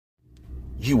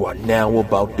You are now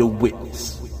about to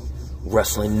witness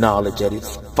wrestling knowledge at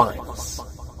its finest.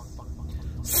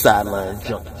 Sideline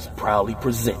Junkies proudly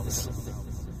presents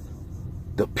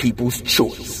the People's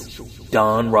Choice,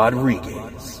 Don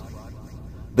Rodriguez,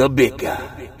 the Big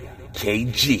Guy,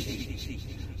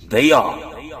 KG. They are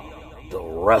the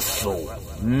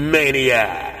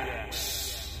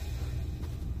WrestleManiacs.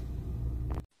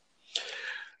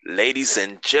 Ladies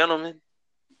and gentlemen,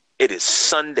 it is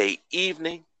Sunday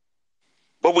evening,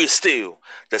 but we're still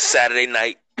the Saturday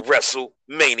night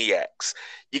WrestleManiacs.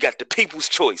 You got the People's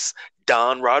Choice,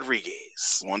 Don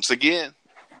Rodriguez. Once again,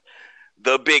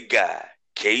 the Big Guy,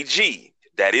 KG.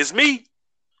 That is me.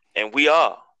 And we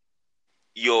are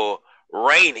your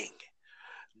reigning,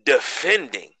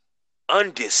 defending,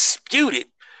 undisputed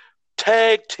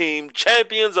tag team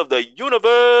champions of the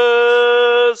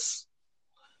universe.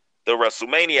 The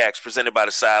WrestleManiacs, presented by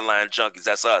the Sideline Junkies.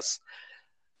 That's us.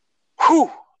 Whew.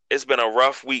 It's been a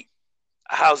rough week.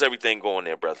 How's everything going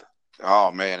there, brother?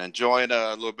 Oh, man. Enjoying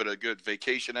a little bit of good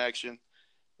vacation action.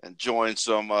 Enjoying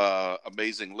some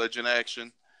amazing legend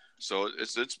action. So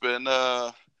it's been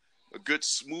a good,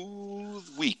 smooth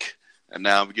week. And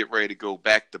now we get ready to go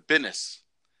back to business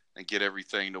and get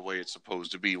everything the way it's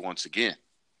supposed to be once again.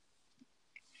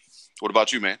 What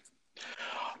about you, man?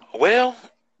 Well,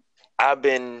 I've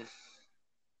been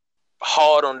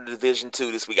hard on the Division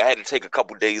 2 this week. I had to take a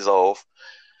couple days off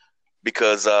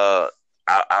because I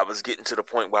was getting to the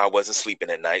point where I wasn't sleeping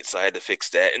at night, so I had to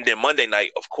fix that. And then Monday night,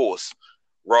 of course,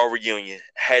 Raw Reunion.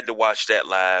 Had to watch that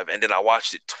live, and then I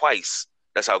watched it twice.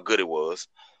 That's how good it was.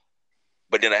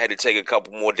 But then I had to take a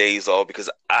couple more days off because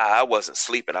I wasn't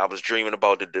sleeping. I was dreaming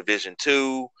about the Division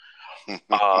 2,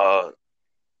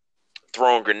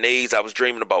 throwing grenades. I was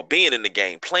dreaming about being in the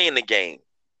game, playing the game,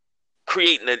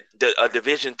 creating a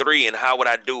Division 3, and how would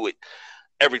I do it,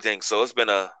 everything. So it's been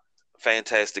a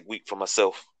fantastic week for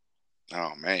myself.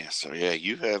 Oh, man. So, yeah,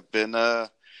 you have been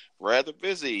rather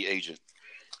busy, Agent.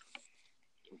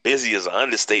 Busy is an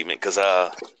understatement because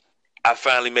I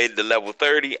finally made it to level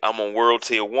 30. I'm on World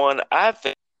Tier 1. I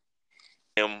think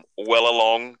I'm well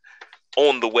along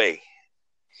on the way.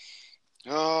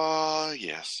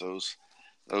 Yes,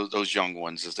 those young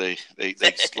ones, as they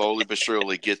slowly but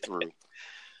surely get through.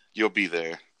 You'll be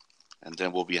there, and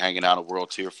then we'll be hanging out at World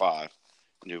Tier 5,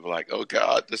 and you'll be like, "Oh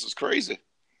God, this is crazy."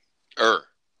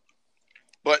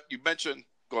 But you mentioned.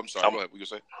 I'm sorry. Go ahead. What you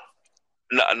say?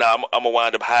 No, I'm gonna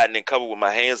wind up hiding and covered with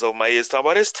my hands over my ears, talking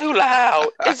about it's too loud.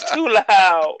 It's too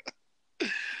loud.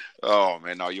 Oh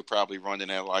man, no, you're probably running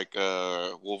it like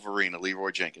Wolverine or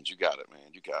Leroy Jenkins. You got it,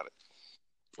 man. You got it.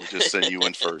 We'll just send you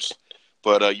in first.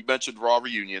 But you mentioned Raw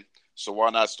Reunion, so why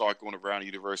not start going around the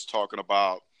universe talking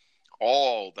about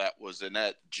all that was in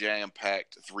that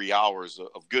jam-packed 3 hours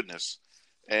of goodness,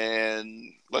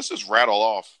 and let's just rattle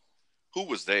off who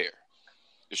was there.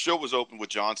 The show was open with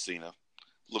John Cena,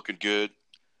 looking good.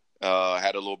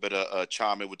 Had a little bit of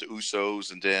chime in with the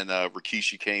Usos, and then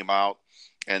Rikishi came out,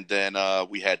 and then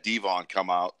we had Devon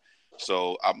come out.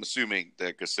 So I'm assuming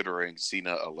they're considering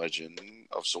Cena a legend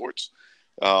of sorts.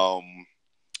 No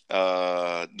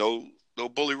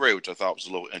Bully Ray, which I thought was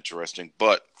a little interesting,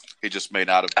 but he just may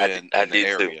not have been in the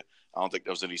area. Too. I don't think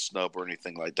there was any snub or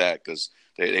anything like that because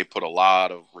they put a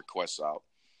lot of requests out.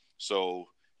 So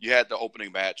you had the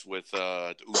opening match with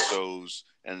the Usos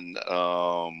and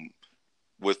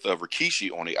with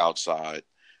Rikishi on the outside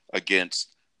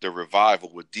against the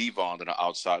Revival with Devon on the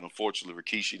outside. Unfortunately,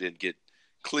 Rikishi didn't get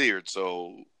cleared,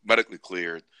 so medically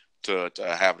cleared to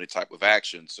have any type of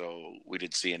action. So we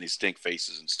didn't see any stink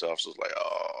faces and stuff. So it's like,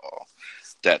 oh,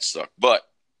 that sucked. But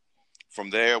from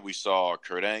there, we saw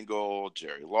Kurt Angle,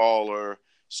 Jerry Lawler,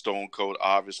 Stone Cold,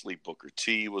 obviously. Booker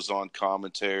T was on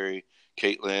commentary.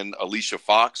 Caitlyn, Alicia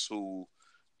Fox, who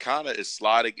kind of is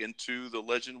sliding into the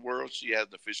legend world. She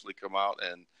hasn't officially come out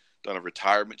and done a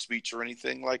retirement speech or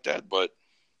anything like that, but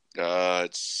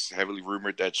it's heavily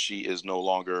rumored that she is no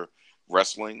longer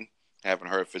wrestling. Haven't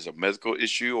heard if it's a medical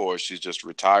issue or she's just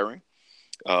retiring.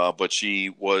 But she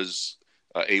was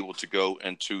able to go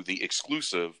into the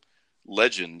exclusive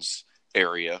Legends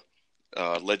area.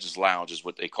 Legends Lounge is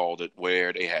what they called it,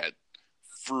 where they had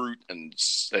fruit and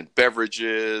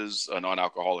beverages,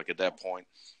 non-alcoholic at that point,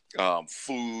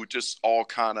 food, just all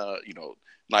kind of,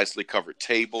 nicely covered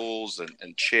tables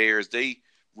and chairs. They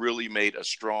really made a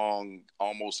strong,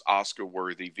 almost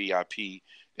Oscar-worthy VIP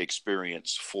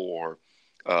experience for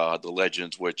the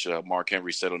Legends, which Mark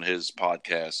Henry said on his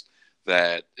podcast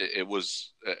that it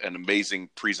was an amazing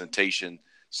presentation,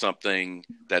 something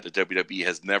that the WWE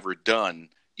has never done,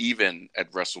 even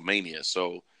at WrestleMania.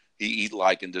 So he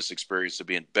likened this experience to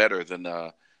being better than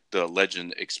the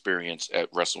Legend experience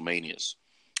at WrestleManias.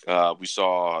 We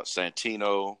saw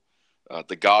Santino,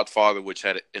 The Godfather, which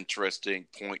had an interesting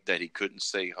point that he couldn't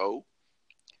say ho.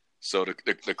 So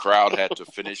the crowd had to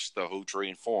finish the ho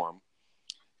train for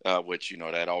him, which,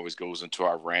 that always goes into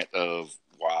our rant of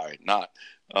why not.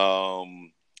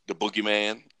 The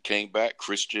Boogeyman came back,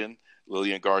 Christian,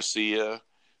 Lillian Garcia.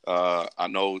 I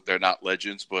know they're not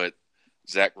legends, but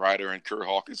Zack Ryder and Kurt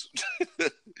Hawkins,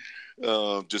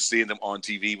 just seeing them on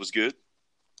TV was good.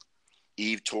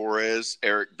 Eve Torres,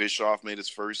 Eric Bischoff made his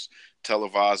first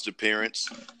televised appearance.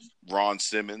 Ron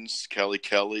Simmons, Kelly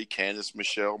Kelly, Candice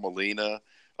Michelle, Melina,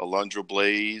 Alundra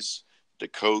Blaze, the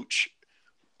coach,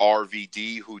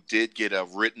 RVD, who did get a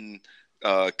written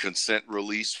consent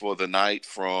release for the night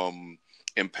from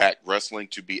Impact Wrestling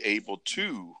to be able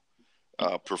to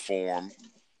perform,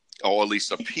 or at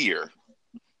least appear,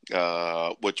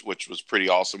 which was pretty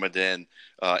awesome. And then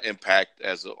Impact,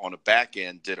 on the back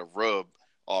end, did a rub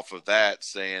off of that,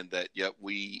 saying that, yep,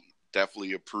 we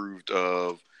definitely approved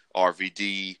of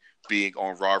RVD being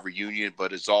on Raw Reunion.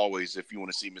 But as always, if you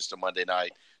want to see Mr. Monday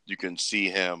Night, you can see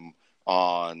him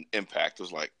on Impact. It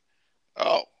was like,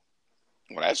 oh,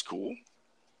 well, that's cool.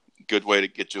 Good way to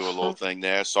get you a little thing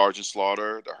there. Sergeant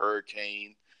Slaughter, the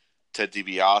Hurricane, Ted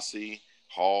DiBiase,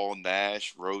 Hall,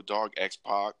 Nash, Road Dogg,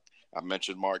 X-Pac. I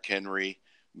mentioned Mark Henry,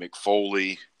 Mick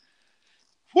Foley.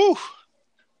 Whew.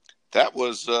 That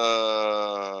was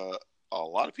a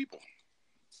lot of people.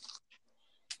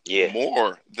 Yeah.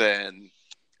 More than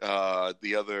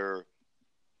the other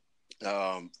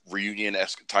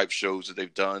reunion-esque type shows that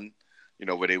they've done,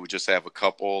 where they would just have a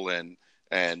couple and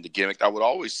the gimmick. I would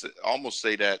almost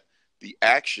say that the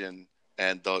action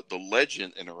and the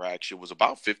legend interaction was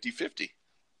about 50-50.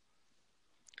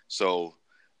 So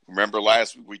remember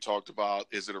last week we talked about,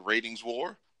 is it a ratings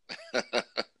war?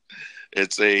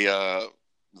 It's a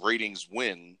ratings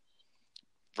win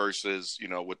versus,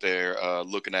 what they're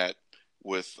looking at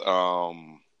with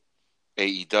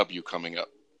AEW coming up.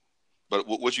 But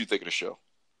what you think of the show?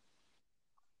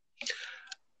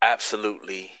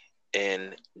 Absolutely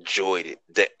enjoyed it.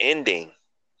 The ending,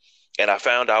 and I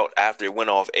found out after it went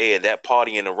off air, that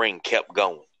party in the ring kept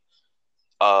going.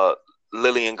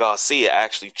 Lillian Garcia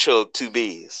actually chugged 2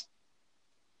 beers.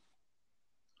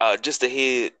 Just to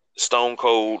hear Stone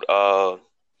Cold,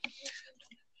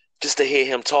 just to hear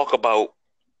him talk about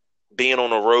being on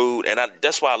the road, and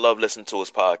that's why I love listening to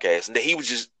his podcast. And that he was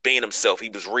just being himself. He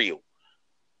was real.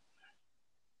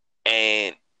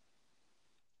 And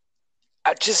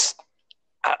I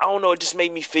don't know, it just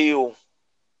made me feel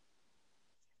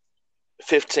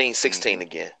 15, 16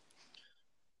 again.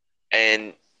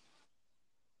 And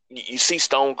you see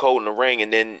Stone Cold in the ring,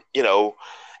 and then,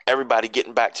 everybody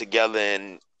getting back together.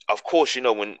 And of course,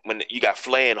 when you got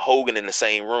Flair and Hogan in the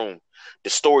same room, the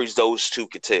stories those two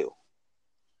could tell.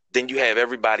 Then you have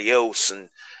everybody else and,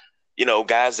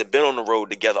 guys that been on the road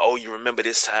together. Oh, you remember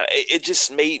this time? It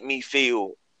just made me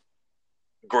feel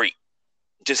great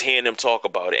just hearing them talk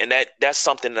about it. And that's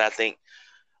something that I think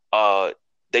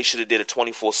they should have did a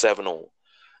 24/7 on.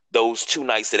 Those 2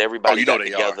 nights that everybody got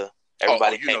together.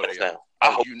 Everybody came down.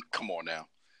 Come on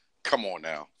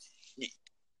now.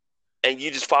 And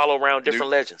you just follow around different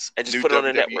legends and just put it on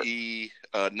the network. WWE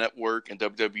network and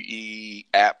WWE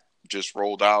app just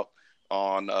rolled out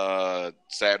on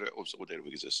Saturday. What day of the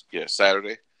week is this? Yeah,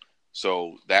 Saturday.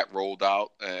 So that rolled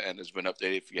out and has been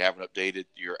updated. If you haven't updated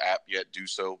your app yet, do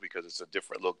so, because it's a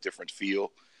different look, different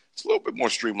feel. It's a little bit more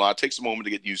streamlined. It takes a moment to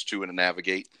get used to and to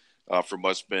navigate from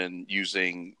us been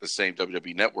using the same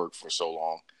WWE network for so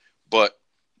long. But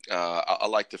I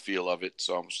like the feel of it,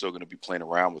 so I'm still going to be playing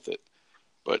around with it.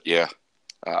 But yeah,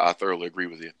 I thoroughly agree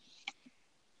with you.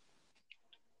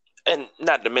 And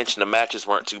not to mention the matches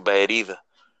weren't too bad either.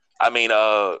 I mean,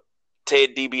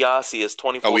 Ted DiBiase is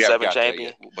 24/7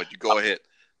 champion. But you go ahead.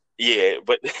 Yeah,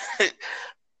 but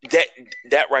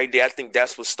that right there, I think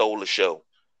that's what stole the show,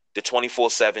 the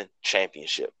 24/7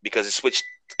 championship, because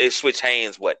it switched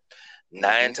hands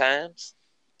 9 times.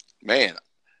 Man,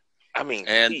 I mean,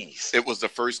 and please. It was the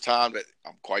first time that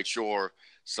I'm quite sure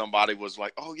somebody was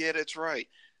like, "Oh yeah, that's right."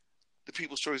 The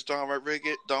People's Choice Don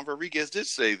Rodriguez did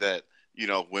say that,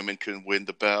 women can win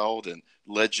the belt and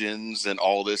legends and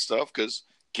all this stuff, because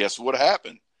guess what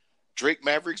happened? Drake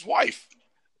Maverick's wife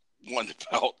won the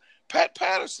belt. Pat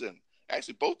Patterson,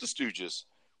 actually both the Stooges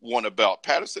won a belt.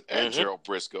 Patterson and Gerald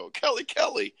Briscoe. Kelly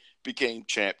Kelly became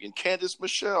champion. Candice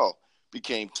Michelle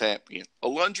became champion.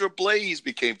 Alundra Blaze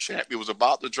became champion. Was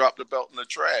about to drop the belt in the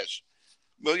trash.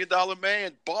 $1 Million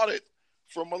Man bought it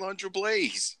from Alundra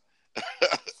Blaze.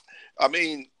 I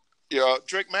mean,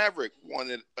 Drake Maverick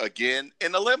won it again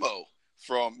in a limo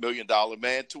from $1 Million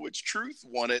Man, to which Truth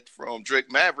won it from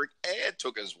Drake Maverick and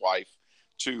took his wife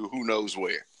to who knows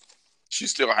where. She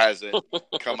still hasn't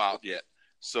come out yet.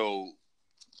 So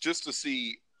just to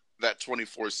see that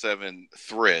 24/7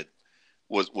 thread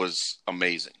was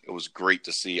amazing. It was great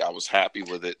to see. I was happy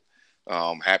with it.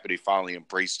 Happy they finally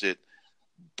embraced it.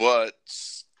 But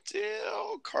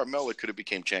still, Carmella could have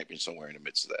became champion somewhere in the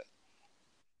midst of that.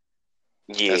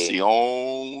 Yeah. That's the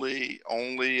only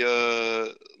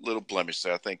little blemish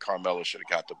there. I think Carmella should have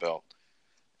got the belt.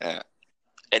 And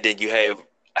then you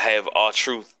have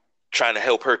R-Truth trying to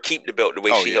help her keep the belt the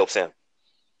way she helps him.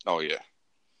 Oh, yeah.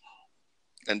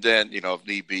 And then, if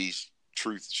need be,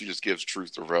 Truth, she just gives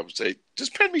Truth the rub and say,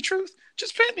 just pin me, Truth.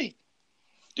 Just pin me.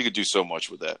 You could do so much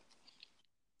with that.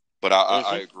 But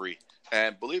I agree.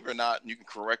 And believe it or not, and you can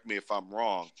correct me if I'm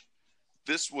wrong,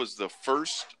 this was the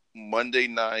first Monday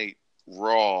Night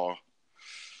Raw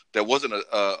that wasn't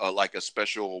like a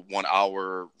special 1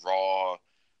 hour Raw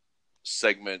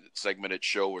segmented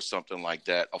show or something like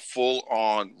that. A full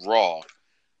on Raw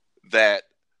that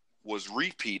was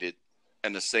repeated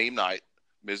in the same night.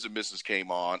 Ms. and Mrs. came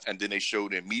on, and then they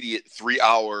showed an immediate 3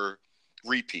 hour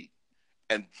repeat,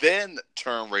 and then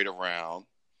turned right around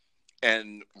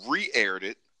and re-aired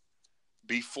it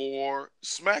before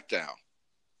SmackDown.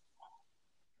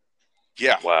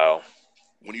 Yeah. Wow.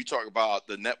 When you talk about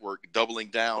the network doubling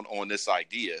down on this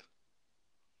idea,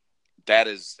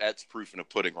 that's proof in the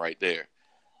pudding right there.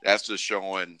 That's just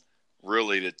showing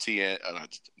really the TN.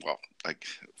 Like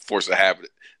force of habit.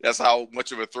 That's how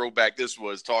much of a throwback this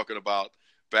was. Talking about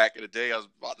back in the day, I was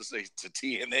about to say to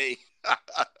TNA.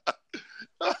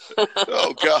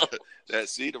 Oh God!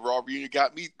 The Raw reunion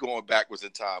got me going backwards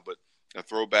in time, but a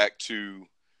throwback to,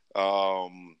 or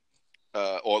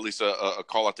at least a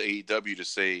call out to AEW to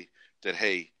say that,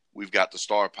 hey, we've got the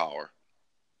star power.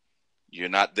 You're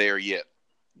not there yet.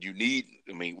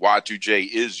 Y2J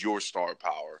is your star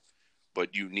power,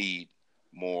 but you need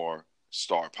more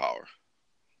star power.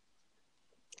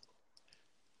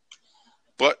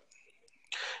 But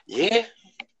yeah,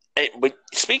 but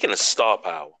speaking of star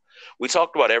power, we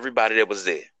talked about everybody that was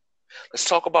there. Let's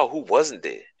talk about who wasn't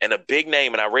there. And a big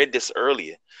name, and I read this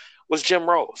earlier, was Jim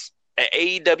Ross. And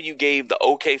AEW gave the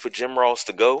okay for Jim Ross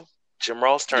to go. Jim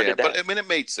Ross turned it down. But I mean, it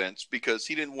made sense because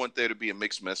he didn't want there to be a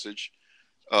mixed message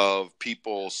of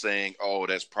people saying, "Oh,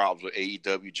 that's problems with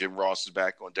AEW. Jim Ross is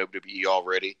back on WWE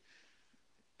already."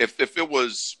 If it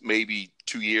was maybe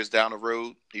 2 years down the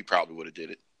road, he probably would have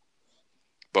did it.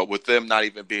 But with them not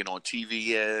even being on TV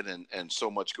yet and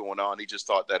so much going on, he just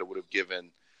thought that it would have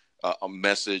given a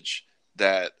message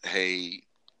that, hey,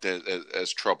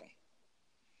 there's trouble,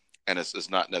 and it's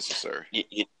not necessary.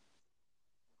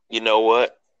 You know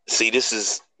what? See, this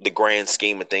is the grand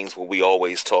scheme of things what we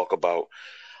always talk about.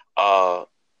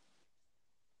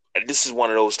 This is one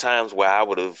of those times where I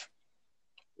would have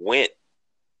went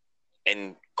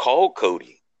and called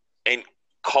Cody and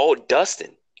called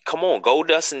Dustin. Come on,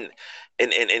 Goldust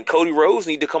and Cody Rhodes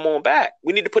need to come on back.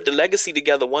 We need to put the legacy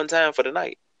together one time for the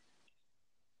night.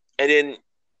 And then,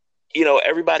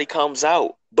 everybody comes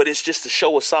out, but it's just a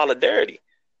show of solidarity.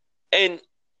 And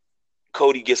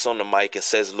Cody gets on the mic and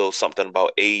says a little something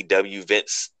about AEW.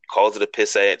 Vince calls it a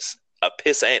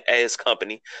pissant ass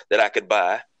company that I could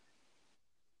buy.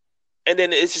 And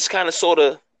then it's just kind of sort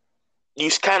of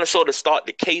start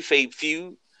the kayfabe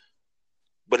feud,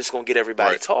 but it's going to get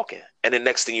everybody talking. And then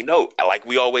next thing you know, like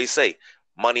we always say,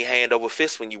 money hand over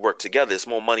fist when you work together. There's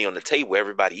more money on the table.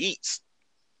 Everybody eats.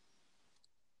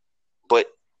 But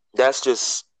that's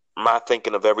just my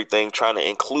thinking of everything, trying to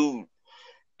include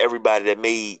everybody that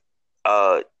made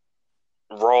Raw,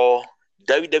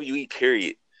 WWE,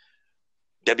 period,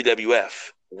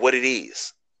 WWF, what it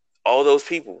is. All those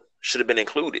people should have been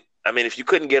included. I mean, if you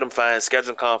couldn't get them, fine.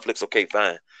 Scheduling conflicts, okay,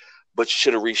 fine. But you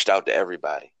should have reached out to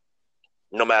everybody,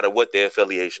 no matter what their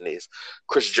affiliation is.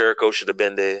 Chris Jericho should have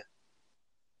been there.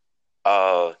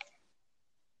 I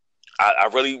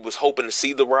really was hoping to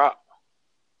see The Rock,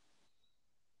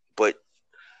 but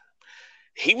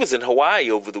he was in Hawaii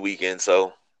over the weekend,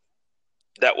 so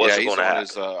that wasn't going to happen.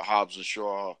 He's on his Hobbs and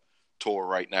Shaw tour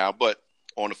right now. But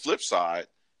on the flip side,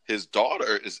 his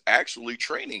daughter is actually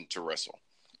training to wrestle.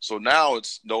 So now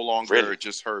it's no longer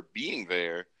just her being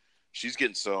there. She's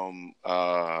getting some,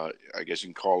 I guess you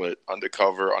can call it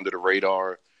undercover, under the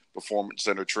radar performance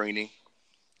center training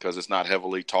because it's not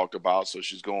heavily talked about. So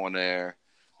she's going there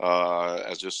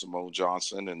as just Simone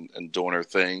Johnson and doing her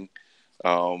thing.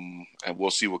 And we'll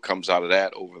see what comes out of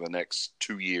that over the next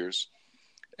 2 years.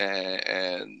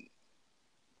 And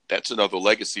that's another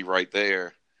legacy right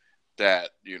there that,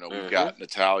 we've got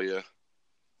Natalya,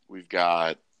 we've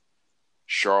got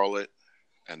Charlotte,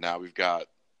 and now we've got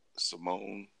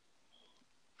Simone.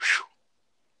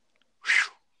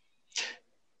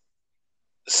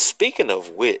 speaking of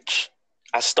which,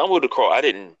 I stumbled across.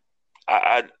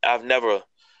 I've never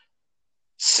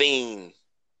seen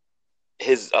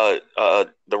his The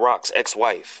Rock's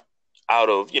ex-wife out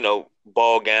of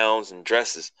ball gowns and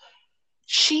dresses.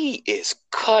 She is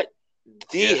cut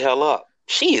the hell up.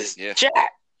 She is jacked. I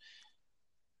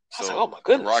was like, oh my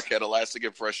goodness. The Rock had a lasting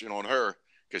impression on her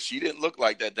because she didn't look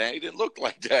like that. Danny didn't look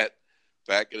like that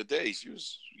back in the day. She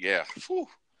was, whew.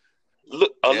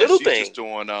 Little thing. She's just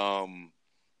doing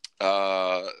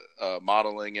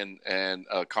modeling and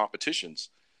competitions,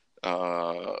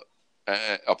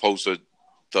 opposed to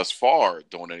thus far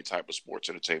doing any type of sports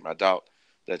entertainment. I doubt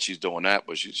that she's doing that,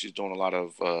 but she's doing a lot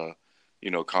of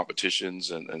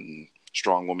competitions and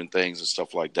strong woman things and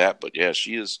stuff like that. But yeah,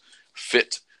 she is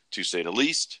fit to say the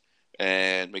least,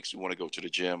 and makes me want to go to the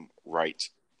gym right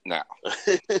now.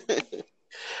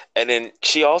 And then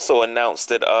she also announced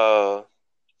that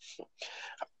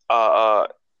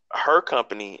her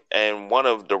company and one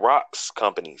of The Rock's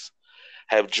companies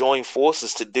have joined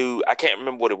forces to do, I can't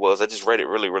remember what it was. I just read it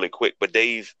really, really quick, but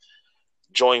they've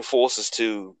joined forces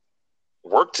to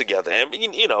work together. And,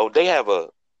 they have a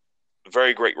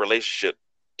very great relationship,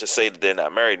 to say that they're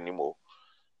not married anymore.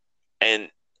 And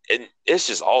it's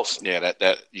just awesome. Yeah,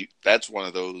 that's one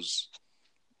of those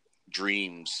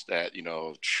dreams that,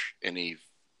 any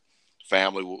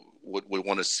family would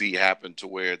want to see happen, to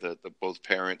where the both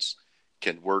parents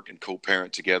can work and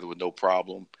co-parent together with no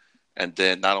problem. And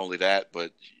then not only that,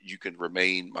 but you can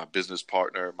remain my business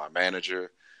partner, my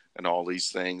manager, and all these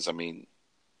things. I mean,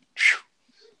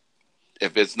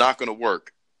 if it's not going to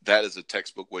work, that is a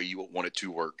textbook way you would want it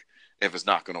to work. If it's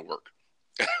not going to work,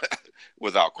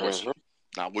 without question.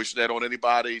 Mm-hmm. Not wishing that on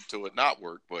anybody to it not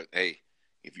work, but hey,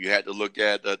 if you had to look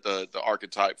at the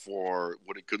archetype for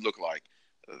what it could look like,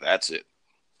 that's it.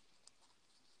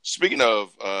 Speaking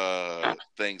of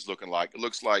things looking like, it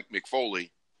looks like Mick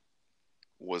Foley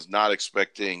was not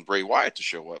expecting Bray Wyatt to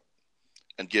show up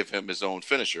and give him his own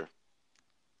finisher,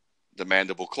 the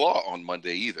mandible claw, on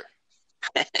Monday either.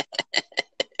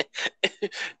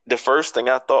 The first thing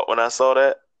I thought when I saw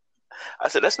that, I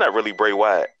said, that's not really Bray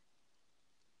Wyatt.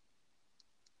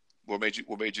 What made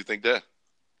you think that?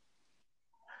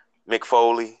 Mick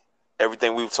Foley,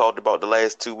 everything we've talked about the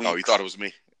last 2 weeks. Oh, you thought it was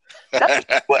me?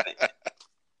 That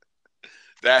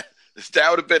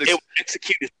would have been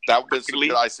executed. That would have been some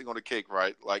good icing on the cake,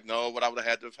 right? Like, no, what I would have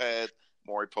had to have had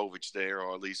Maury Povich there,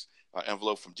 or at least an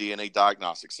envelope from DNA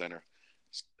Diagnostic Center,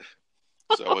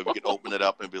 so we could open it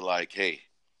up and be like, "Hey,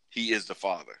 he is the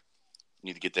father. You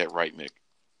need to get that right, Mick.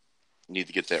 You need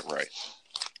to get that right."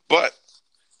 But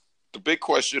the big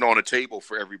question on the table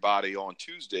for everybody on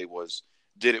Tuesday was,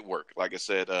 did it work? Like I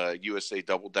said, USA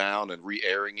doubled down and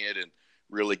re-airing it and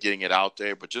really getting it out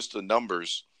there. But just the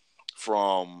numbers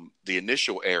from the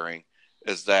initial airing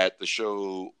is that the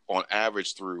show on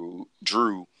average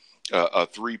drew a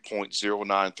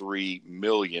 3.093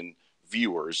 million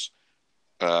viewers.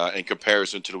 In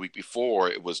comparison to the week before,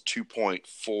 it was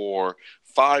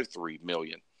 2.453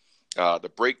 million.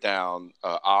 The breakdown,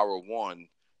 hour one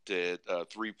did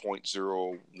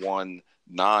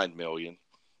 3.019 million.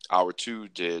 Hour two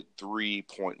did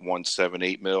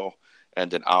 3.178 mil. And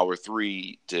then hour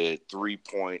three did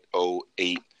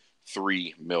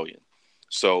 3.083 million.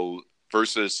 So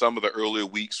versus some of the earlier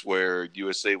weeks where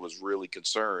USA was really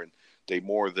concerned, they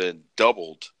more than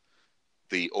doubled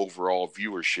the overall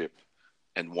viewership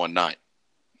in one night.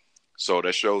 So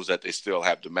that shows that they still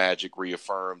have the magic,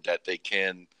 reaffirmed that they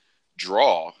can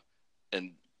draw.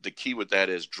 And the key with that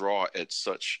is draw at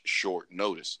such short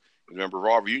notice. Remember,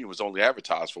 Raw Reunion was only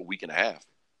advertised for a week and a half.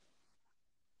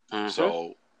 Mm-hmm.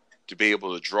 So to be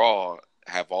able to draw,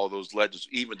 have all those legends,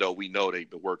 even though we know they've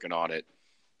been working on it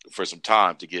for some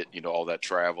time to get, all that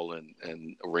travel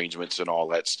and arrangements and all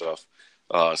that stuff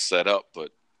set up.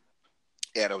 But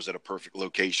yeah, that was at a perfect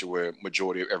location where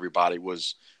majority of everybody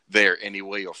was there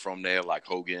anyway, or from there, like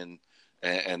Hogan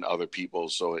and other people.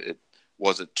 So it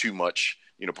wasn't too much,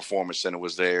 Performance Center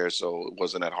was there, so it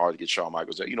wasn't that hard to get Shawn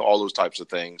Michaels there. All those types of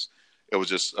things. It was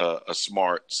just a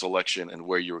smart selection and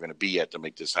where you were going to be at to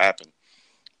make this happen.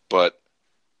 But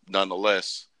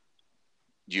nonetheless,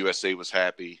 USA was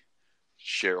happy.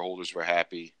 Shareholders were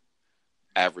happy.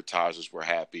 Advertisers were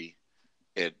happy.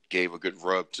 It gave a good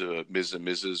rub to Ms. and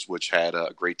Mrs., which had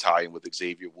a great tie-in with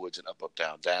Xavier Woods and Up, Up,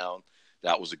 Down, Down.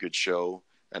 That was a good show.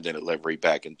 And then it led right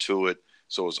back into it.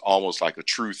 So it was almost like a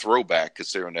true throwback,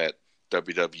 considering that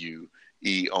WWE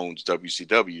owns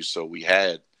WCW. So we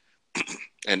had,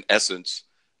 in essence,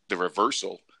 the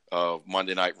reversal of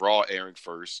Monday Night Raw airing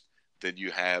first. Then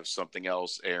you have something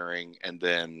else airing, and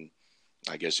then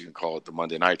I guess you can call it the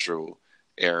Monday Nitro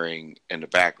airing in the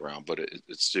background. But it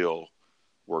still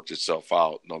worked itself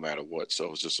out no matter what. So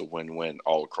it was just a win-win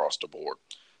all across the board.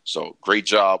 So great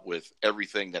job with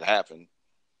everything that happened.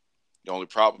 The only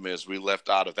problem is we left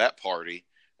out of that party,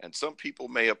 and some people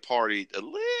may have partied a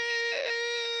little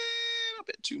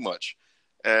bit too much.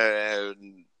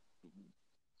 And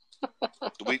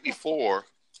the week before,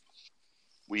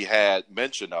 we had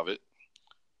mention of it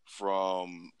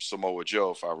from Samoa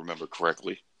Joe, if I remember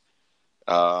correctly.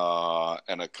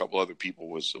 And a couple other people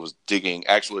was digging,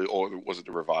 actually, or was it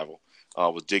the Revival?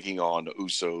 Was digging on the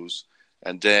Usos.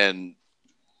 And then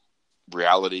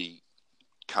reality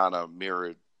kind of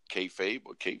mirrored kayfabe,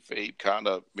 or kayfabe kind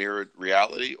of mirrored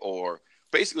reality, or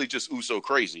basically just Uso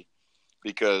crazy,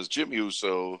 because Jimmy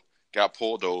Uso got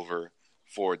pulled over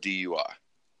for a DUI.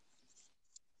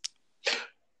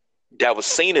 That was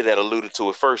Cena that alluded to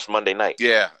it first Monday night.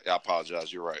 Yeah, I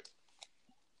apologize. You're right.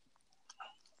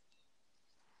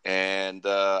 And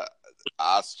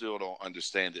I still don't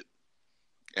understand it.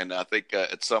 And I think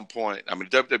at some point, I mean,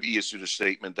 WWE issued a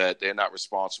statement that they're not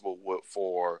responsible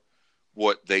for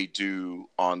what they do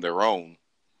on their own.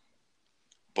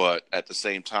 But at the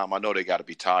same time, I know they got to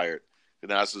be tired.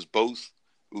 And that's just both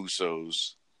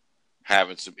Usos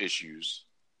having some issues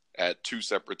at two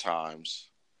separate times.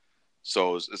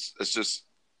 So it's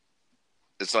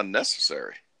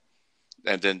unnecessary.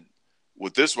 And then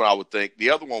with this one, I would think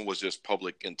the other one was just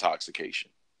public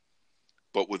intoxication.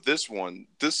 But with this one,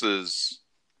 this is,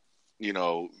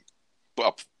 a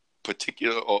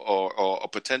particular or a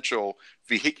potential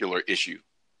vehicular issue.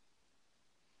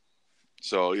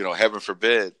 So, heaven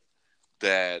forbid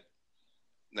that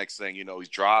next thing he's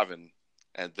driving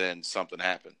and then something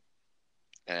happened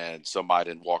and somebody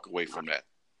didn't walk away from that.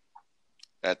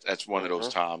 That's one of those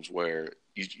times where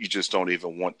you just don't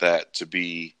even want that to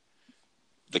be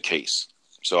the case.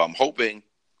 So I'm hoping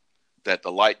that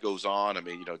the light goes on. I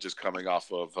mean, just coming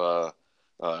off of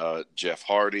Jeff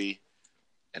Hardy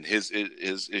and his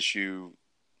issue,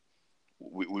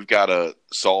 we've got to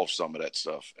solve some of that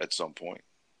stuff at some point.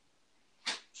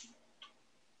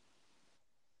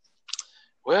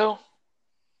 Well,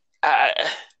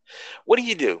 what do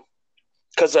you do?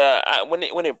 Because when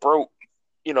it broke,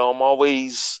 I'm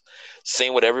always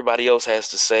seeing what everybody else has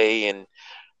to say and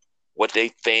what they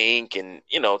think and,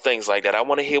 things like that. I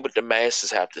want to hear what the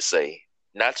masses have to say,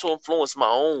 not to influence my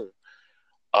own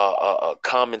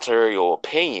commentary or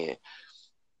opinion,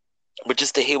 but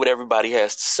just to hear what everybody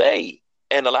has to say.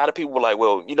 And a lot of people were like,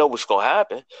 well, you know what's going to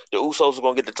happen? The Usos are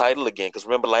going to get the title again. Because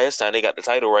remember last time they got the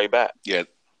title right back. Yeah.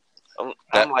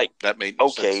 I'm like, that made no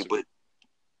okay, sense but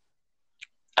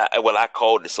I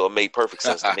called it, so it made perfect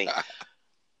sense to me.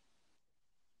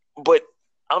 But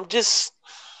I'm just,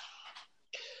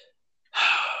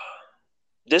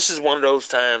 this is one of those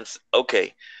times,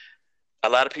 okay, a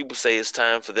lot of people say it's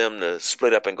time for them to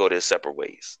split up and go their separate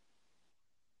ways.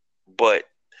 But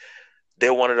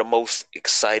they're one of the most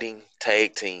exciting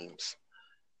tag teams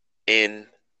in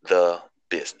the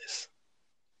business.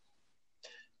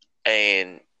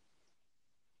 And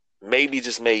maybe,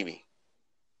 just maybe,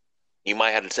 you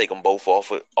might have to take them both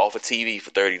off of TV for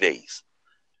 30 days.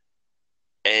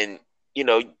 And,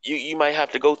 you might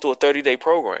have to go through a 30-day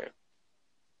program.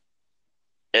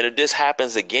 And if this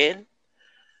happens again,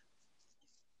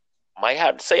 might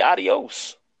have to say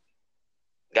adios.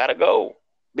 Gotta go.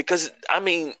 Because,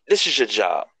 this is your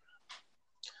job.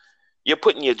 You're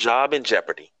putting your job in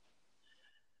jeopardy.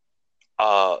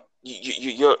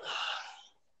 You're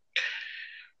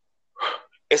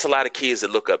it's a lot of kids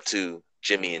that look up to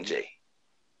Jimmy and Jay.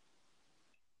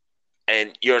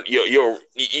 And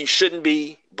you shouldn't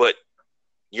be, but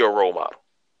you're a role model.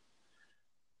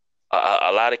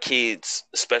 A lot of kids,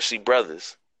 especially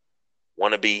brothers,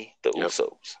 want to be the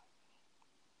Usos.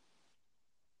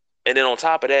 And then on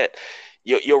top of that,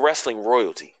 you're wrestling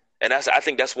royalty. And I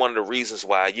think that's one of the reasons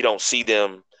why you don't see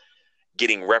them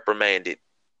getting reprimanded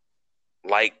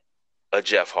like a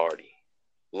Jeff Hardy,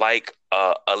 like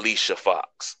Alicia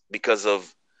Fox, because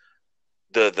of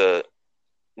the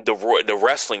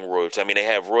wrestling royalty. I mean, they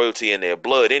have royalty in their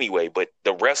blood anyway, but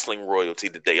the wrestling royalty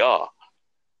that they are,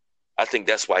 I think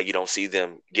that's why you don't see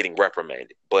them getting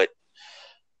reprimanded. But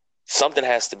something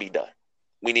has to be done.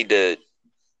 We need to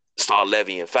start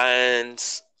levying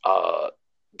fines.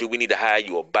 Do we need to hire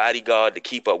you a bodyguard to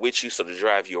keep up with you, so to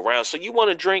drive you around? So you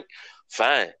want to drink?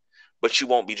 Fine. But you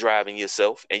won't be driving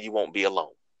yourself and you won't be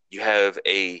alone. You have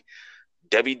a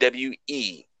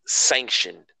WWE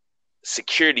sanctioned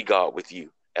security guard with you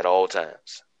at all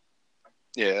times.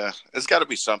 Yeah, it's got to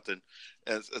be something.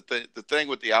 And the thing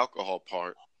with the alcohol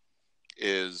part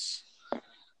is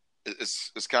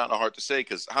it's kind of hard to say,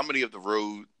 because how many of the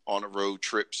road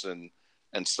trips and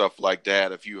stuff like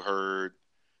that have you heard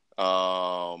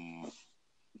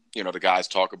the guys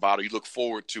talk about or you look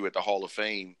forward to at the Hall of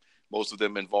Fame, most of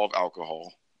them involve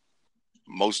alcohol.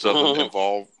 Most of them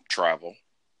involve travel.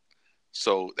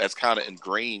 So that's kind of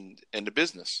ingrained in the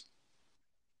business.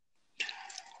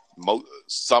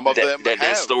 Some of them have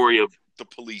that story of the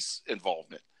police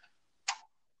involvement.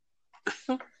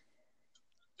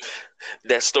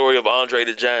 That story of Andre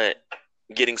the Giant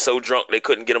getting so drunk they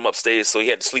couldn't get him upstairs, so he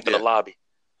had to sleep in the lobby.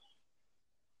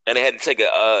 And they had to take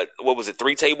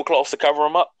 3 tablecloths to cover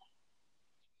him up?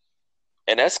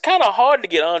 And that's kind of hard to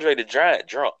get Andre the Giant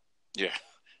drunk. Yeah.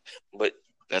 But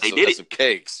that's some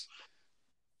cakes.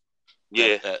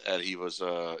 Yeah. That he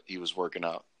was working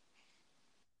out.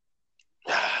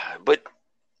 But,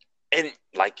 and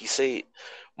like you said,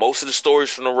 most of the stories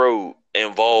from the road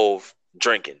involve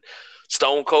drinking.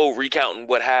 Stone Cold recounting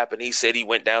what happened. He said he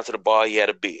went down to the bar. He had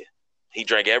a beer. He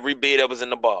drank every beer that was in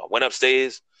the bar. Went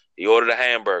upstairs. He ordered a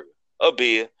hamburger, a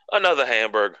beer, another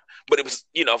hamburger. But it was,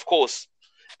 of course.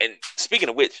 And speaking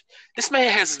of which, this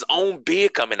man has his own beer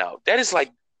coming out. That is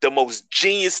like the most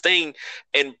genius thing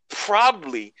and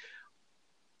probably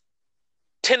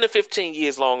 10 to 15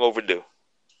 years long overdue.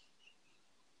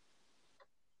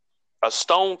 A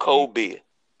Stone Cold beer.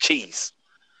 Cheese.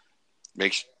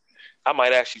 I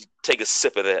might actually take a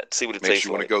sip of that, see what it tastes like. Makes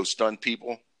you want to go stun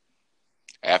people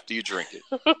after you drink it.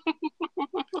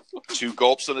 2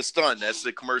 gulps and a stun. That's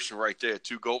the commercial right there.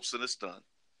 2 gulps and a stun.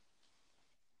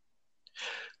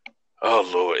 Oh,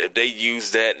 Lord. If they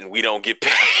use that and we don't get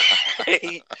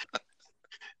paid.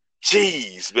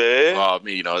 Jeez, man. Well, I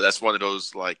mean, that's one of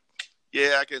those I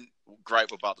can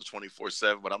gripe about the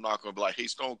 24/7, but I'm not going to be like, hey,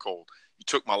 Stone Cold, you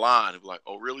took my line. And be like,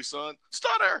 oh, really, son?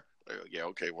 Stunner. Yeah,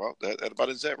 okay, well, that about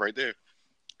is that right there.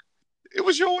 It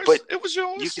was yours. It was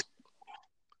yours.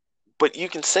 But you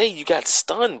can say you got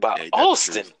stunned by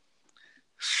Austin.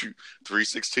 Shoot,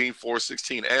 316,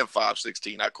 416, and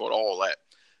 516. I caught all that.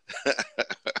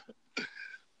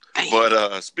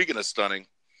 But speaking of stunning,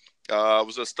 it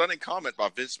was a stunning comment by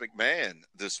Vince McMahon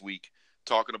this week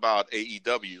talking about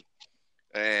AEW.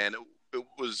 And it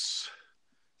was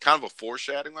kind of a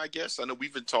foreshadowing, I guess. I know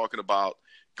we've been talking about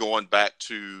going back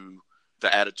to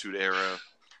the Attitude Era,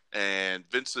 and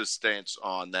Vince's stance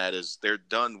on that is they're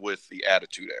done with the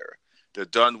Attitude Era. They're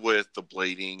done with the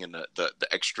blading and the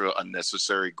extra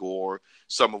unnecessary gore,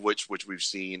 some of which we've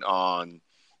seen on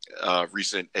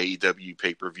recent AEW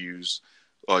pay-per-views.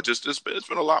 It's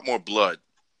been a lot more blood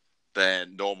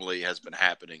than normally has been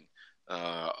happening,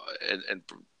 and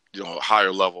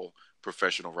higher level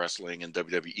professional wrestling and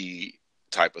WWE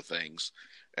type of things.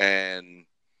 And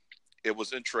it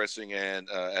was interesting, and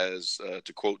as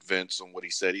to quote Vince on what he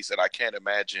said, I can't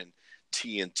imagine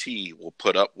TNT will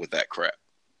put up with that crap.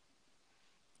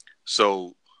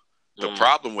 So the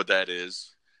problem with that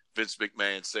is Vince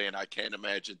McMahon saying I can't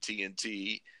imagine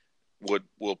TNT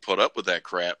will put up with that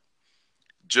crap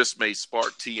just may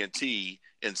spark TNT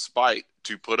in spite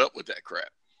to put up with that crap.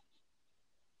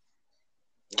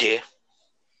 Yeah.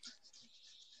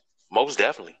 Most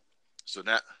definitely. So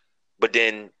now, but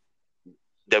then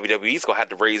WWE's gonna have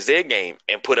to raise their game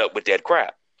and put up with that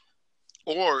crap,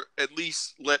 or at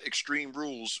least let Extreme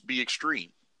Rules be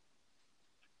extreme.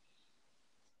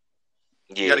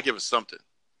 Yeah. You got to give us something.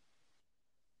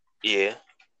 Yeah,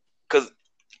 because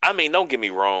I mean, don't get me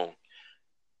wrong.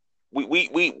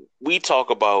 We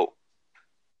talk about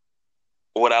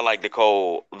what I like to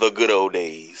call the good old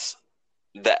days,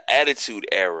 the Attitude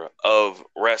Era of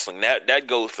wrestling. That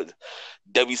goes for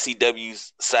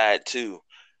WCW's side too.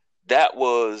 That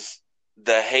was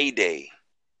the heyday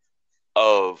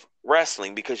of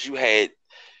wrestling because you had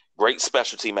great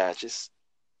specialty matches.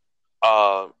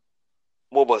 What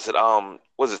was it?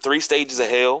 Was it 3 Stages of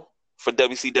Hell for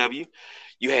WCW?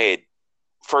 You had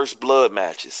First Blood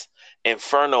matches,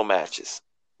 Inferno matches.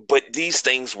 But these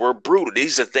things were brutal.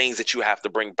 These are things that you have to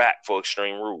bring back for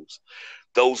Extreme Rules.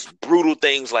 Those brutal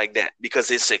things like that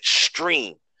because it's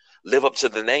extreme. Live up to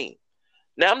the name.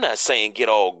 Now, I'm not saying get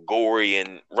all gory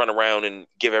and run around and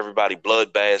give everybody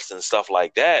bloodbaths and stuff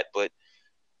like that, but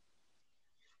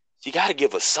you got to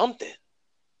give us something.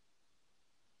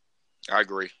 I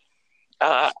agree.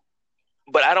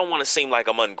 But I don't want to seem like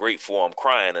I'm ungrateful or I'm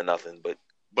crying or nothing. But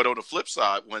on the flip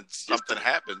side, when something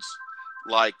happens,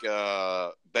 like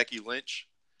Becky Lynch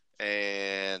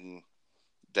and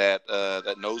that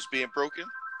nose being broken,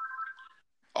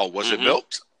 was it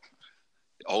milked?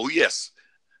 Oh, yes.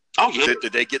 Oh, yeah.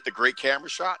 Did they get the great camera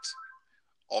shots?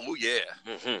 Oh, yeah.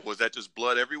 Mm-hmm. Was that just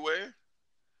blood everywhere?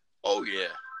 Oh, yeah.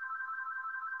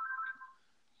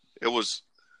 It was.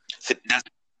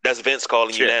 That's Vince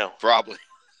calling you now. Probably.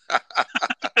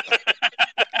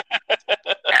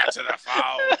 After the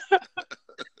foul.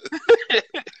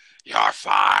 You're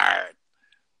fired.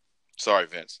 Sorry,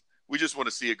 Vince. We just want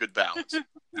to see a good balance.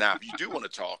 Now, if you do want to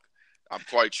talk, I'm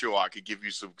quite sure I could give you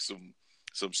some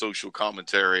social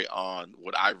commentary on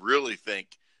what I really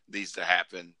think needs to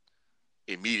happen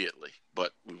immediately,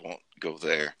 but we won't go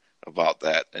there about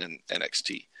that in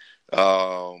NXT.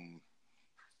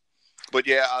 But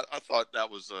yeah, I thought that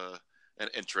was an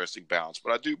interesting balance.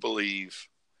 But I do believe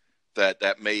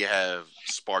that may have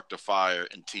sparked a fire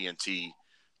in TNT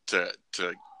to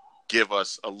give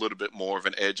us a little bit more of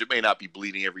an edge. It may not be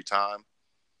bleeding every time,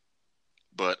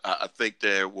 but I think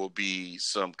there will be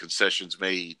some concessions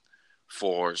made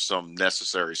for some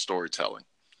necessary storytelling.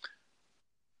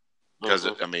 Because,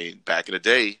 I mean, back in the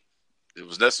day, it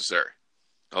was necessary.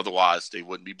 Otherwise, they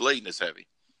wouldn't be bleeding as heavy.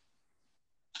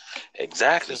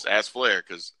 Exactly. Just ask Flair,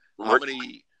 because how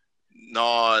many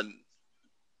non-super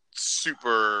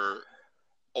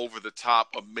over-the-top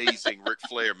amazing Ric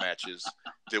Flair matches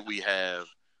did we have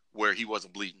where he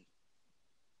wasn't bleeding?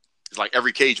 It's like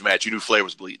every cage match, you knew Flair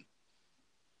was bleeding.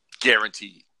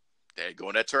 Guaranteed. There, go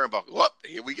in that turnbuckle. Whoop,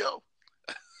 here we go.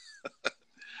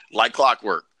 Like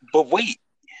clockwork. But wait,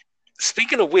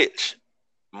 speaking of which,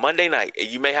 Monday night, and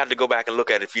you may have to go back and look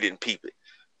at it if you didn't peep it.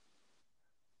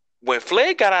 When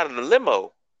Flair got out of the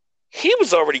limo, he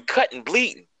was already cut and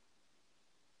bleeding.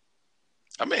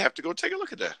 I may have to go take a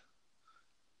look at that.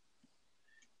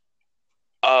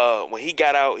 When he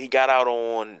got out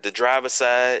on the driver's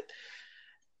side.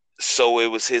 So it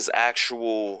was his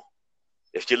actual,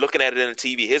 if you're looking at it in the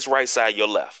TV, his right side, your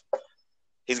left.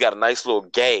 He's got a nice little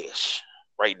gash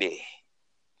right there.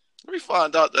 Let me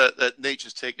find out that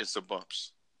Nature's taking some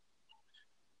bumps.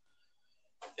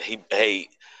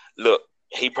 Look,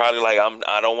 he probably like,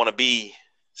 I don't want to be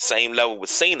same level with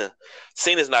Cena.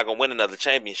 Cena's not gonna win another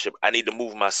championship. I need to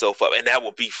move myself up, and that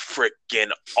would be freaking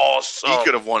awesome. He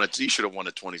could have won it. He should have won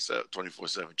the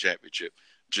 24/7 championship.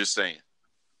 Just saying.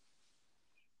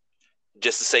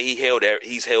 Just to say he's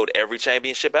held every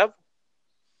championship ever.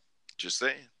 Just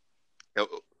saying.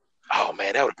 Oh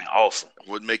man, that would have been awesome.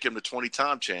 Wouldn't make him the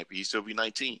 20-time champion. He'd still be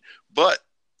 19. But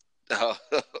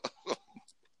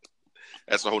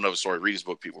that's a whole nother story. Read his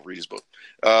book, people. Read his book.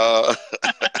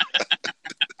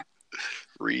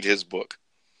 Read his book.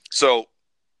 So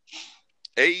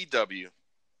AEW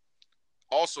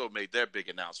also made their big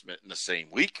announcement in the same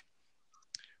week,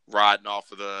 riding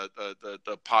off of the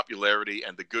popularity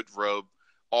and the good rub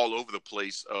all over the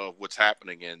place of what's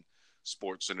happening in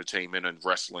sports entertainment and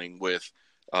wrestling with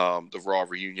the Raw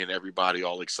reunion, everybody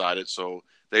all excited. So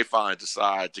they finally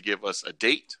decide to give us a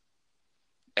date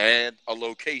and a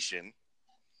location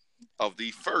of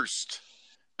the first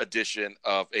edition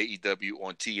of AEW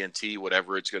on TNT,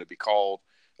 whatever it's going to be called.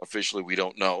 Officially, we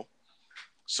don't know.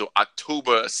 So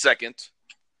October 2nd,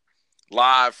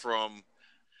 live from,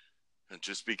 and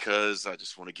just because I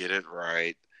just want to get it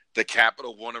right, the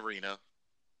Capital One Arena,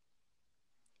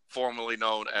 formerly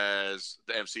known as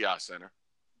the MCI Center.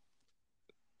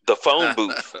 The phone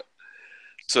booth.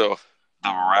 So the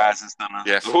Verizon Center.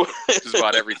 Yes, just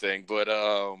about everything. But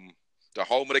the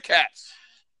home of the Cats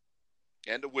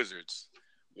and the Wizards.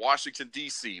 Washington,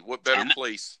 D.C. What better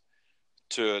place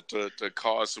to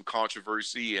cause some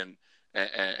controversy and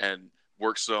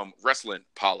work some wrestling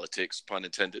politics, pun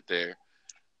intended there,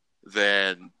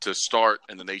 than to start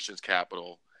in the nation's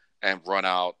capital and run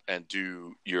out and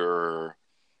do your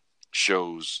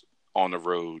shows on the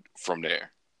road from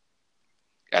there.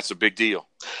 That's a big deal.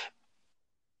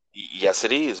 Yes,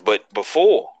 it is. But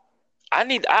before, I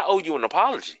owe you an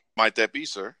apology. Might that be,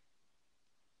 sir?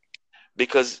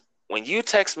 Because when you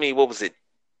text me, what was it,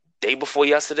 day before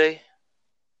yesterday,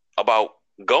 about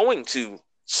going to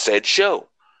said show,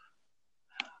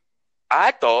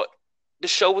 I thought the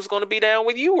show was going to be down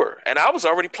with you were. And I was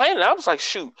already planning. I was like,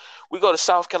 shoot, we go to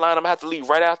South Carolina. I'm going to have to leave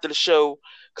right after the show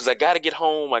because I got to get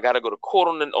home. I got to go to court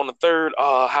on the 3rd.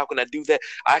 How can I do that?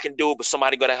 I can do it, but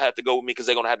somebody going to have to go with me because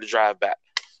they're going to have to drive back.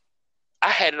 I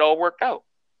had it all worked out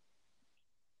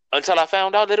until I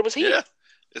found out that it was here. Yeah,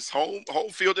 it's home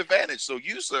field advantage. So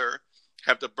you, sir,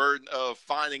 have the burden of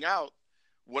finding out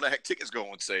when the heck tickets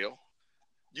go on sale.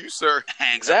 You, sir,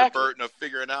 exactly. have the burden of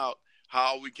figuring out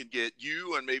how we can get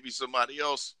you and maybe somebody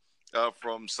else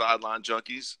from Sideline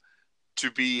Junkies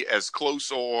to be as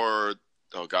close or,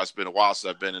 oh God, it's been a while since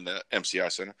I've been in the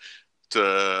MCI Center,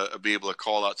 to be able to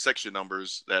call out section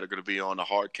numbers that are going to be on the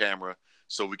hard camera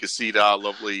so we can see our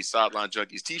lovely Sideline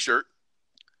Junkies t-shirt.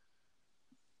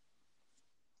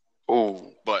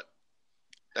 Oh, but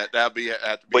that'll have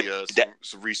to be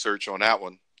some research on that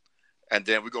one. And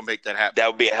then we're going to make that happen. That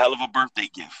would be a hell of a birthday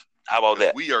gift. How about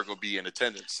that? We are going to be in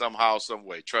attendance somehow, some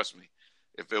way. Trust me.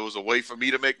 If it was a way for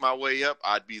me to make my way up,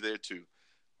 I'd be there too.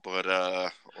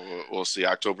 But we'll see.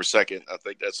 October 2nd, I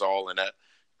think that's all in that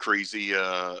crazy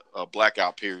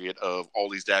blackout period of all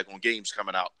these daggone games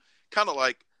coming out. Kind of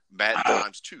like Madden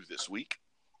times 2 this week.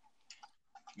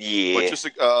 Yeah. But just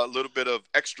a little bit of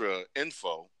extra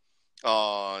info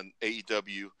on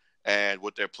AEW and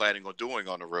what they're planning on doing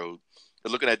on the road.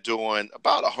 They're looking at doing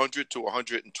about 100 to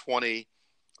 120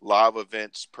 live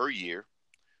events per year,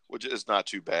 which is not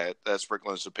too bad. That's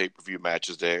sprinkling some pay-per-view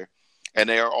matches there. And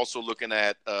they are also looking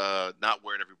at not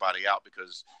wearing everybody out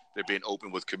because they're being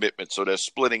open with commitment. So they're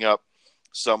splitting up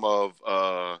some of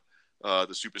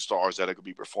the superstars that are going to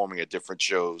be performing at different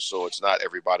shows. So it's not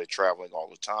everybody traveling all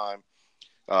the time.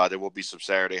 There will be some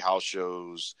Saturday house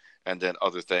shows and then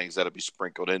other things that'll be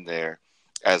sprinkled in there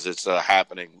as it's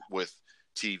happening with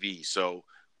TV. So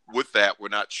with that, we're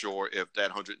not sure if that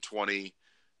 120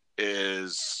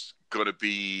 is going to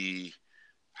be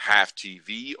half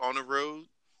TV on the road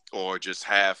or just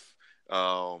half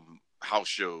house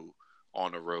show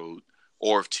on the road,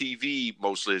 or if TV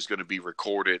mostly is going to be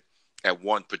recorded at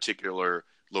one particular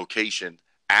location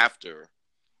after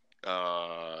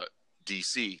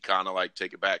DC, kind of like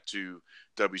take it back to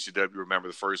WCW. Remember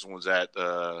the first one was at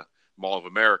Mall of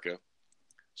America.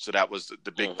 So that was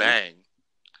the big bang.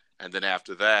 And then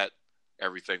after that,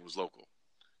 everything was local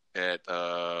at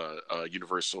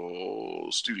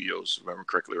Universal Studios, if I remember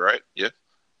correctly, right? Yeah.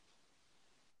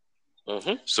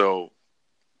 So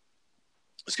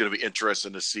it's going to be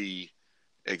interesting to see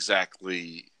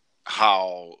exactly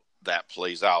how that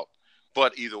plays out.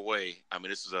 But either way, I mean,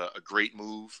 this is a great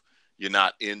move. You're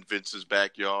not in Vince's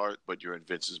backyard, but you're in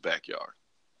Vince's backyard.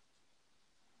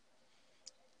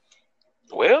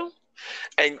 Well,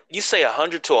 and you say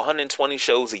 100 to 120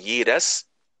 shows a year. That's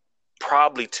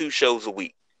probably 2 shows a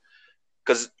week.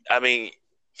 Because, I mean,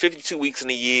 52 weeks in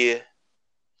a year,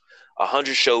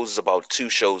 100 shows is about 2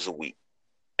 shows a week.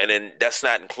 And then that's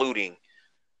not including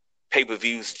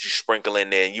pay-per-views that you sprinkle in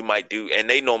there. You might do, and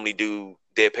they normally do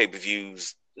their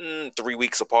pay-per-views 3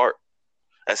 weeks apart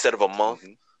instead of a month.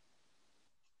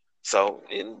 So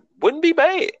it wouldn't be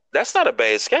bad. That's not a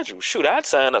bad schedule. Shoot, I'd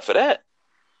sign up for that.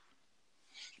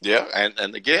 Yeah,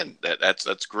 and again,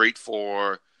 that's great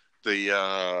for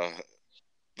the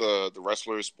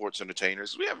wrestlers, sports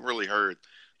entertainers. We haven't really heard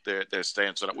their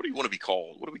stance on it. What do you want to be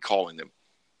called? What are we calling them?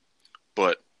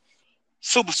 But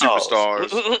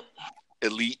superstars,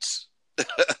 elites.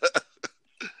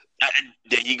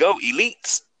 There you go,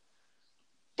 elites.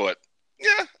 But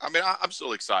yeah, I mean, I'm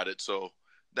still excited. So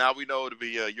now we know it'll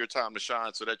be your time to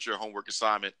shine. So that's your homework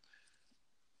assignment,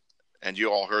 and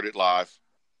you all heard it live.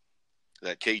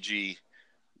 That KG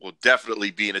will definitely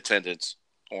be in attendance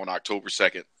on October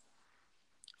 2nd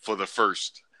for the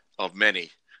first of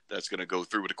many that's going to go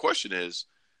through. But the question is,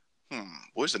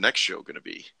 where's the next show going to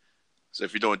be? So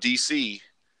if you're doing DC,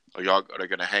 are they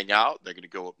going to hang out? They're going to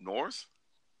go up north?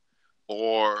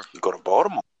 Or you go to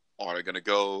Baltimore? Or are they going to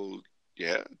go,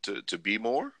 to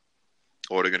Bmore?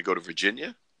 Or are they going to go to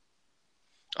Virginia?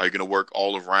 Are you going to work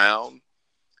all around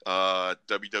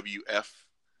WWF,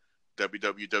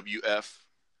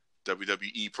 WWE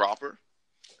proper,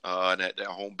 and at that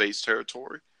home base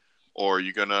territory? Or are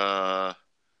you going to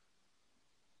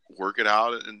work it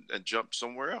out and jump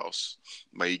somewhere else?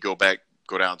 Maybe go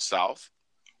down south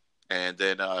and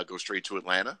then go straight to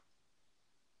Atlanta?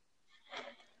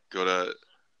 Go to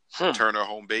Turner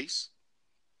home base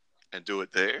and do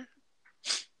it there?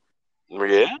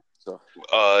 Yeah. So,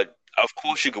 of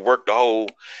course, you could work the whole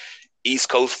East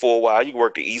Coast for a while. You can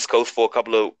work the East Coast for a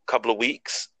couple of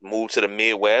weeks, move to the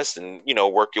Midwest, and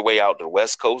work your way out to the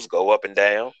West Coast, go up and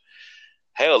down.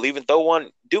 Hell, even do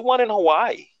one in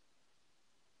Hawaii.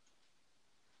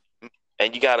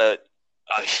 And you got a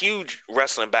huge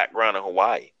wrestling background in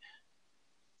Hawaii.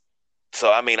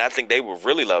 So, I mean, I think they would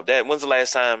really love that. When's the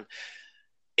last time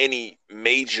any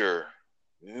major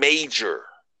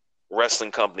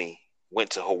wrestling company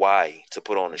went to Hawaii to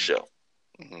put on a show?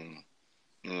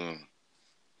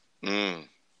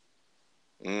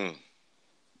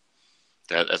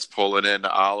 That's pulling in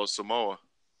the Isle of Samoa.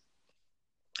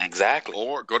 Exactly.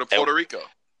 Or go to Puerto Rico.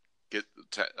 Get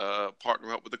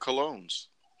partner up with the Colognes.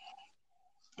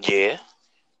 Yeah.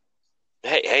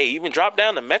 Hey, even drop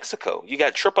down to Mexico. You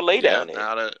got AAA down there.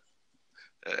 Now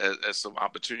there's some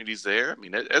opportunities there. I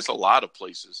mean, there's a lot of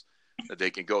places that they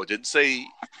can go. It didn't say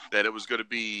that it was going to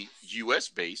be U.S.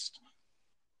 based.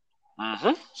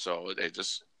 So they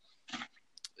just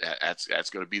that's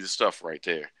going to be the stuff right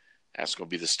there. That's going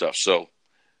to be the stuff. So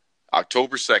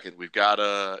October 2nd, we've got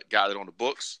it on the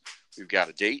books. We've got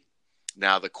a date.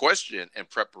 Now the question and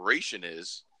preparation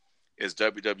is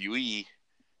WWE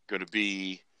going to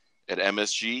be at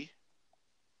MSG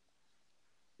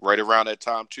right around that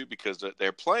time too, because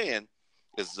their plan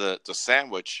is to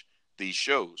sandwich these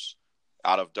shows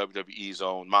out of WWE's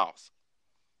own mouth.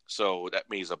 So that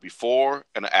means a before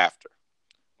and an after.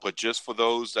 But just for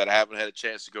those that haven't had a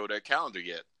chance to go to their calendar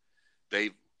yet,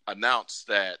 they've announced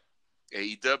that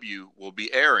AEW will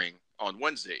be airing on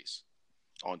Wednesdays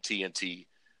on TNT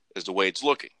is the way it's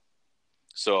looking.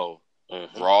 So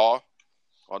Raw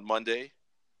on Monday,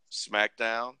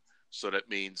 SmackDown. So that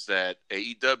means that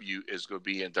AEW is going to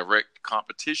be in direct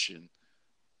competition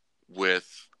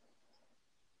with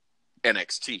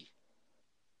NXT.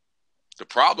 The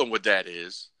problem with that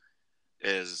is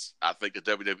I think the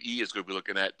WWE is going to be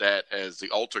looking at that as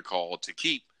the altar call to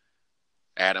keep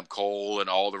Adam Cole and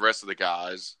all the rest of the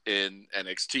guys in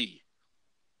NXT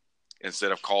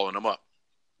instead of calling them up.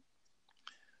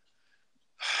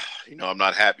 I'm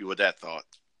not happy with that thought.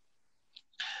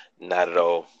 Not at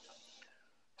all.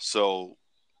 So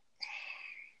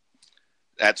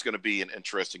that's going to be an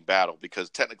interesting battle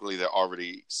because technically they're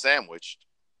already sandwiched.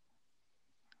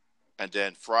 And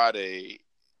then Friday,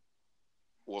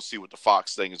 we'll see what the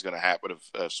Fox thing is going to happen.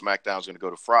 If SmackDown is going to go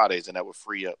to Fridays, and that would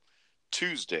free up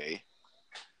Tuesday.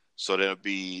 So there'll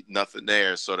be nothing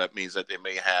there. So that means that they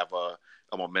may have a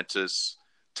momentous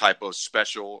type of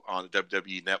special on the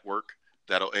WWE Network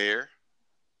that'll air.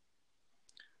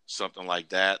 Something like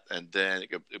that. And then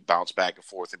it bounce back and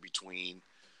forth in between.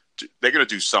 They're going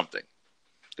to do something.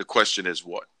 The question is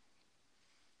what?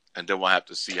 And then we'll have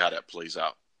to see how that plays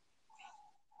out.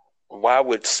 Why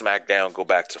would SmackDown go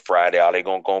back to Friday? Are they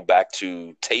going to go back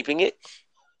to taping it?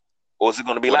 Or is it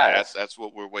going to be live? That's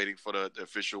what we're waiting for the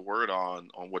official word on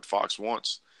what Fox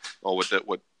wants or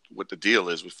what the deal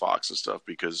is with Fox and stuff,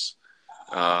 because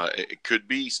it could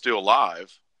be still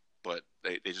live, but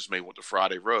they just may want the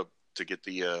Friday rub to get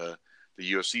the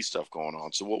UFC stuff going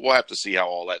on. So we'll have to see how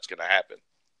all that's going to happen.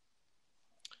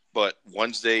 But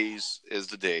Wednesdays is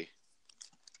the day.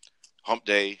 Hump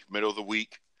day, middle of the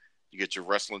week. You get your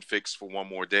wrestling fix for one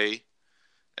more day.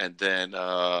 And then,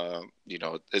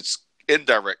 it's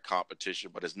indirect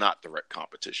competition, but it's not direct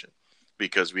competition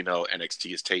because we know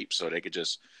NXT is taped, so they could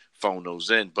just phone those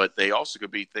in. But they also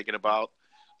could be thinking about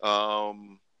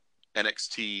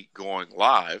NXT going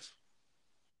live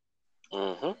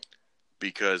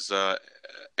because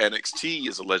NXT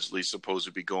is allegedly supposed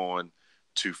to be going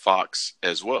to Fox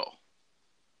as well.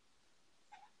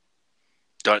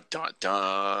 Dun, dun,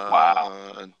 dun.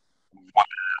 Wow.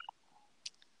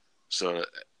 So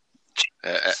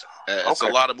it's a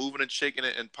lot of moving and shaking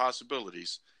and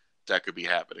possibilities that could be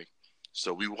happening.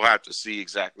 So we will have to see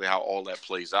exactly how all that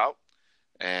plays out.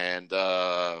 And,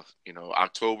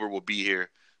 October will be here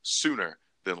sooner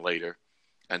than later.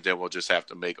 And then we'll just have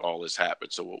to make all this happen.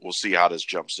 So we'll see how this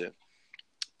jumps in.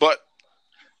 But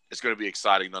it's going to be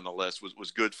exciting nonetheless.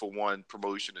 Was good for one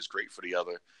promotion is great for the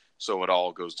other. So it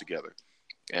all goes together.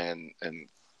 And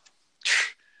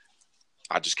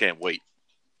I just can't wait.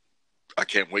 I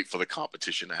can't wait for the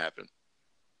competition to happen.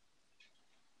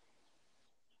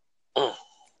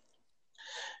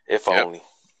 If only.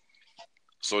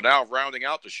 So now rounding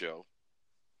out the show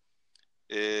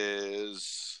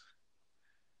is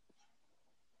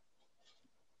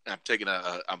I'm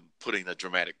putting a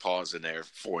dramatic pause in there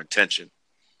for intention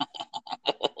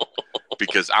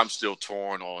because I'm still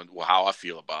torn on how I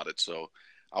feel about it. So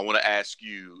I want to ask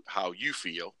you how you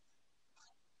feel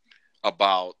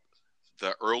about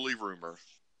the early rumor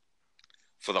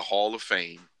for the Hall of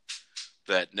Fame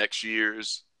that next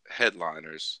year's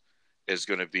headliners is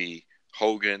going to be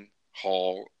Hogan,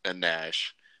 Hall, and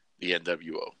Nash, the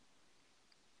NWO.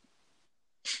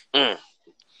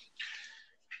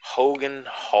 Hogan,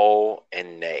 Hall,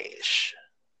 and Nash.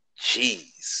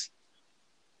 Jeez.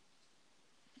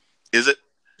 Is it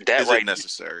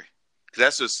necessary?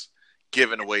 That's just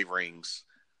giving away rings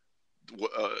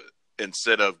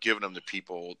instead of giving them to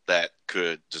people that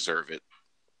could deserve it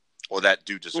or that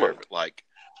do deserve it, like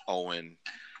Owen,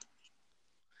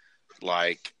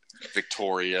 like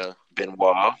Victoria,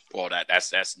 Benoit. Well,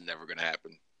 that's never going to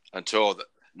happen until that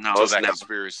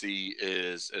conspiracy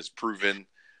is proven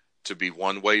to be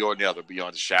one way or another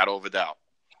beyond a shadow of a doubt.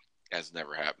 That's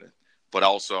never happening. But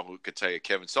also, we could tell you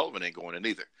Kevin Sullivan ain't going in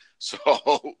either. So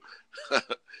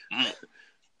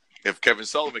if Kevin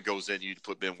Sullivan goes in, you'd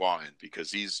put Benoit in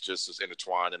because he's just as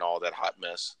intertwined in all that hot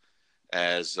mess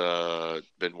as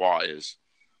Benoit is.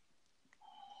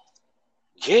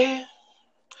 Yeah.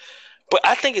 But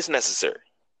I think it's necessary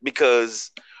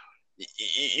because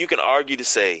you can argue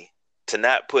to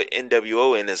not put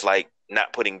NWO in is like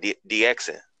not putting DX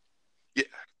in. Yeah.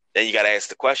 Then you got to ask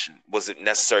the question, was it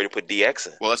necessary to put DX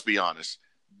in? Well, let's be honest.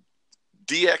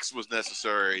 DX was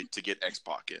necessary to get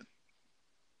X-Pac in.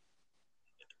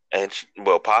 and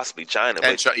possibly China,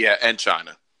 and and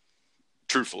China.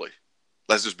 Truthfully,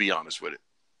 let's just be honest with it.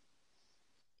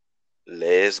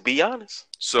 Let's be honest.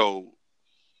 So,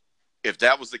 if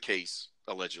that was the case,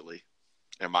 allegedly,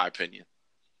 in my opinion,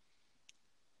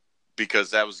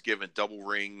 because that was given double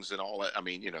rings and all that. I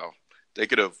mean, they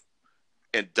could have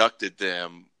inducted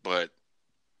them, but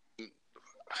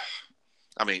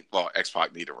I mean,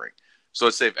 X-Pac need a ring. So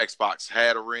let's say if X-Pac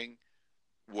had a ring,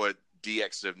 would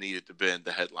DX have needed to been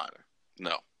the headliner?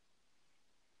 No.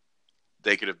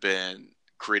 They could have been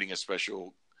creating a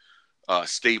special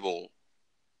stable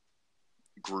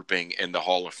grouping in the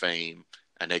Hall of Fame,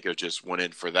 and they could have just went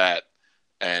in for that.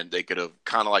 And they could have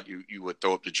kind of like you would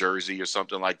throw up the jersey or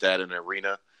something like that in an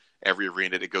arena. Every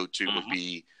arena to go to would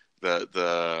be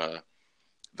the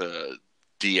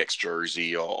DX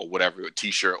jersey or whatever, a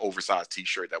T-shirt, oversized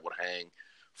T-shirt that would hang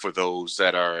for those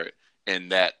that are in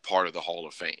that part of the Hall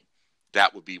of Fame.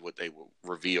 That would be what they will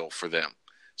reveal for them.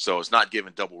 So it's not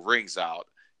giving double rings out.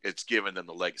 It's giving them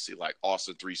the legacy. Like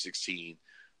Austin 316,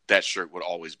 that shirt would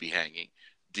always be hanging.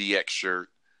 DX shirt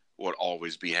would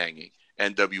always be hanging.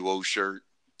 NWO shirt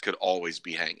could always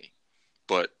be hanging.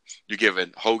 But you're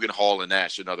giving Hogan, Hall, and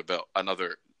Nash another belt.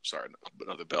 Another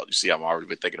belt. You see, I'm already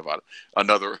been thinking about it.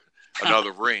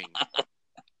 Another ring.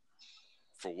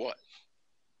 For what?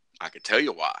 I can tell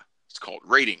you why. It's called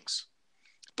ratings.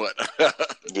 But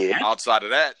outside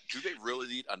of that, do they really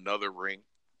need another ring?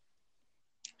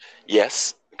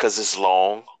 Yes, because it's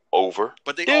long over.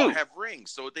 But they all have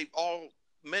rings, so they've all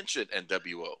mentioned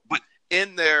NWO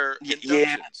in their inductions.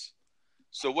 Yeah.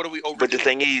 So what are we over? But the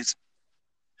thing is,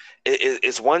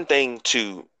 it's one thing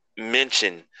to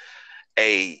mention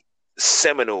a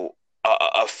seminal,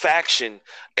 a faction,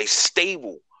 a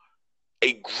stable,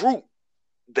 a group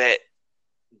that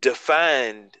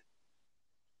defined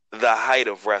the height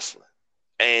of wrestling.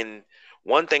 And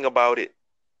one thing about it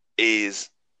is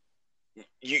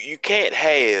you can't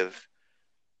have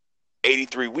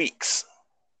 83 weeks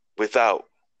without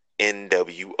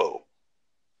NWO.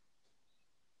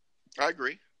 I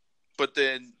agree. But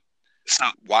then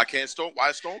why is Stone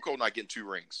Cold not getting 2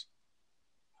 rings?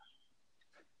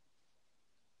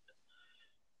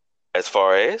 As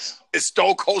far as? It's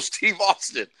Stone Cold Steve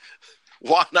Austin.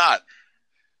 Why not?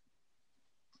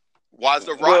 Why is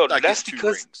The Rock not getting 2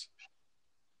 rings?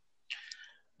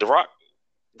 The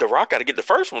Rock got to get the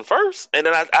first one first. And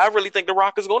then I really think The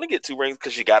Rock is going to get 2 rings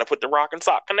because you got to put the Rock and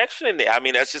Sock connection in there. I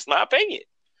mean, that's just my opinion.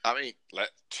 I mean,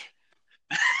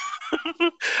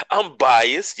 I'm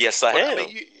biased. Yes, I am. I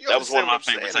mean, that was one of my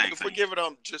favorite things. If we're giving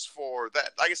them just for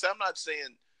that, like I said, I'm not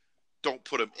saying don't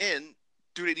put them in.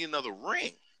 Do they need another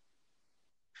ring?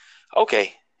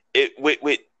 Okay.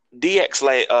 With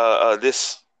DX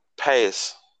this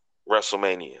past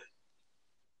WrestleMania,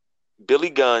 Billy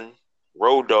Gunn,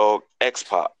 Road Dogg,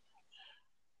 X-Pac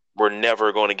were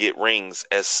never going to get rings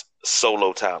as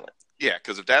solo talent. Yeah,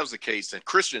 because if that was the case, then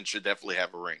Christian should definitely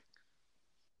have a ring.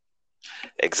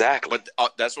 Exactly.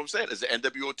 But that's what I'm saying. Is the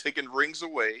NWO taking rings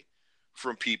away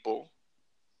from people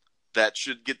that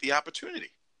should get the opportunity?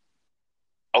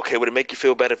 Okay, would it make you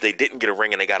feel better if they didn't get a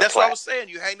ring and they got a plaque? That's what I was saying.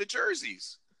 You hang the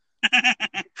jerseys.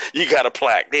 You got a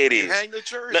plaque. There it is. You hang the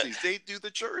jerseys. They do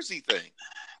the jersey thing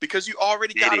because you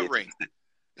already got a ring.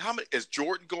 How many is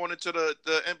Jordan going into the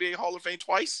NBA Hall of Fame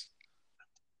twice?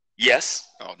 Yes.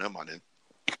 Oh, never mind then.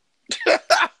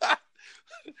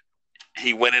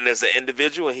 He went in as an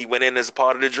individual and he went in as a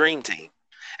part of the Dream Team.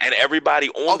 And everybody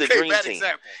on the Dream Team.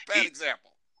 Bad example.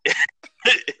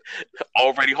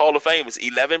 Already Hall of Famers.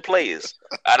 11 players.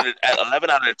 11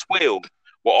 out of the 12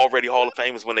 were already Hall of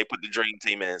Famers when they put the Dream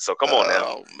Team in. So come on now.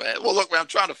 Oh, man. Well, look, man, I'm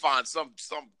trying to find some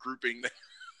grouping.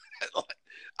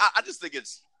 I just think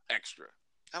it's extra.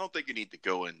 I don't think you need to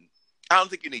go in. I don't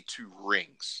think you need 2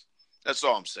 rings. That's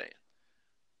all I'm saying.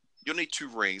 You'll need 2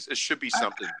 rings. It should be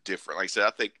something different. Like I said,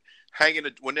 I think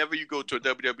whenever you go to a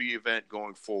WWE event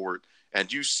going forward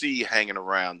and you see hanging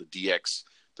around the DX,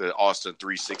 the Austin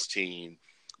 316,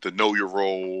 the Know Your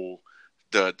Role,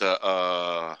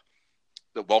 the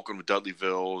Welcome to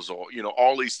Dudleyville's, or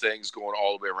all these things going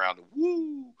all the way around the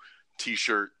Woo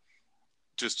T-shirt,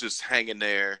 just hanging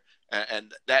there,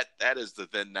 and that is the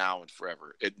then, now, and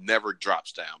forever. It never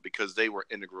drops down because they were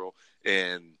integral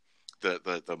in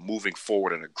the moving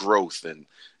forward and the growth and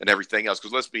everything else.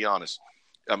 Because let's be honest,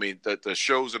 I mean the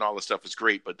shows and all this stuff is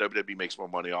great, but WWE makes more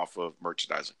money off of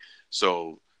merchandising.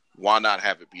 So why not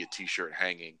have it be a T-shirt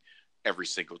hanging every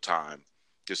single time?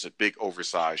 Just a big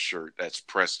oversized shirt that's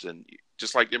pressed in,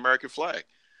 just like the American flag.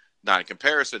 Not in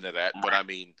comparison to that, but I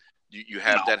mean, you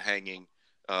have that hanging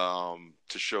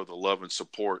to show the love and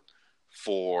support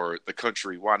for the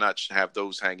country. Why not have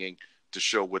those hanging to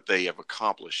show what they have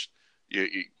accomplished.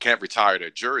 You can't retire their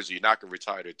jersey. You're not going to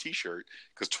retire their T-shirt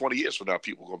because 20 years from now,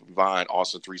 people are going to be buying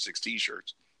Austin 3-6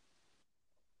 T-shirts.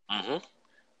 Mm-hmm.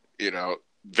 You know,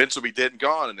 Vince will be dead and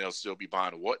gone, and they'll still be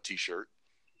buying a what T-shirt?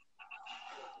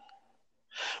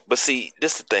 But see,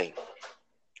 this is the thing.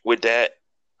 With that,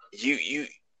 you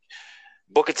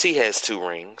Booker T has 2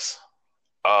 rings.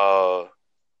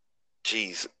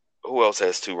 Geez, who else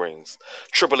has 2 rings?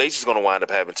 Triple H is going to wind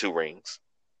up having 2 rings.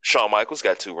 Shawn Michaels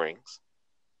got 2 rings.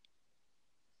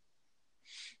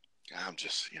 I'm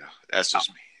just, that's just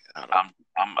me.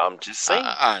 I'm just saying.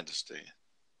 I understand.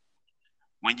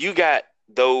 When you got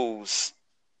those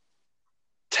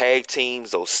tag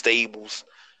teams, those stables,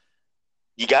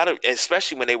 you got to,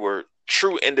 especially when they were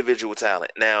true individual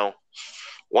talent. Now,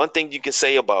 one thing you can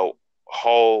say about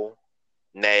Hall,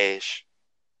 Nash,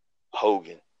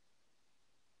 Hogan,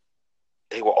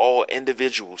 they were all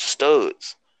individual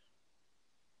studs.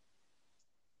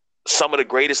 Some of the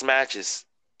greatest matches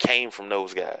came from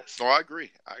those guys. Oh, I agree.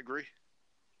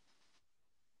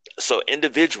 So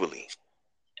individually,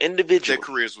 their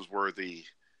careers was worthy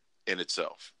in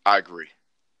itself. I agree.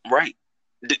 Right.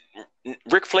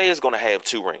 Ric Flair is going to have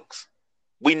 2 rings.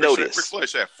 We know this. Ric Flair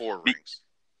should have 4 rings.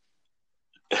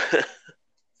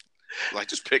 Like,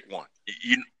 just pick one.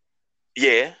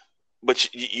 Yeah, but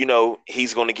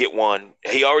he's going to get one.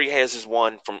 He already has his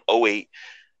one from 2008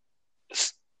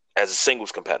 as a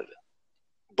singles competitor.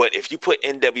 But if you put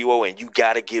NWO in, you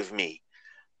got to give me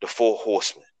the 4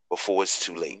 Horsemen before it's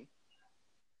too late.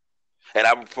 And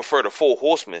I would prefer the 4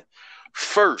 Horsemen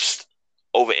first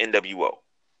over NWO.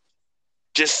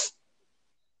 Just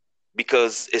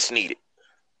because it's needed.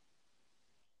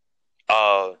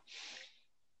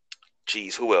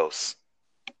 Who else?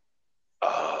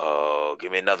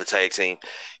 Give me another tag team.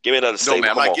 Give me another stable. No,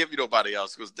 man, I'm not giving you nobody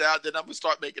else because then I'm going to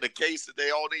start making a case that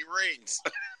they all need rings.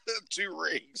 2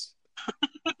 rings.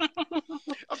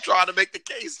 I'm trying to make the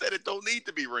case that it don't need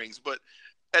to be rings. But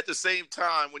at the same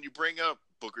time, when you bring up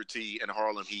Booker T and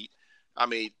Harlem Heat, I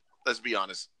mean, let's be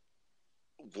honest.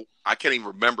 I can't even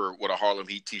remember what a Harlem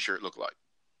Heat T-shirt looked like.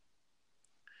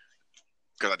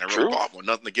 Because I never really bought one.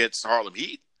 Nothing against Harlem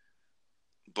Heat.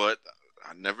 But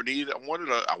I never needed.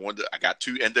 I got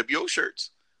 2 NWO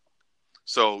shirts.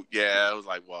 So yeah, I was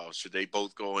like, well, should they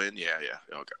both go in? Yeah.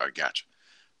 Okay, I got you.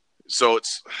 So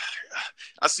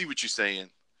I see what you're saying,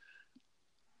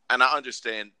 and I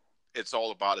understand. It's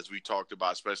all about, as we talked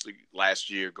about, especially last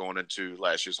year, going into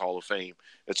last year's Hall of Fame.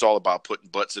 It's all about putting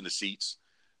butts in the seats.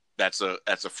 That's a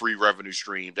free revenue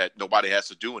stream that nobody has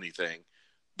to do anything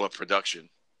but production,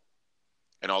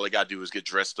 and all they got to do is get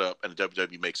dressed up, and the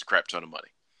WWE makes a crap ton of money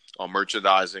on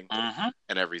merchandising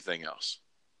and everything else.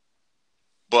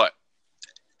 But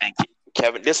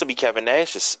this will be Kevin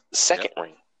Nash's 2nd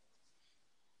ring.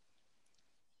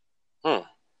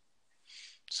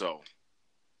 So,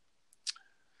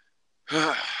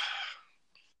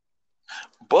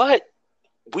 but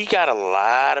we got a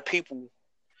lot of people.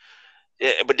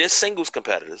 But they're singles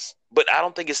competitors. But I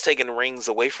don't think it's taking rings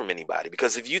away from anybody.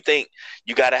 Because if you think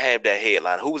you got to have that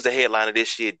headliner. Who was the headliner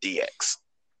this year? DX.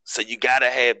 So you got to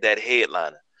have that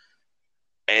headliner.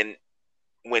 And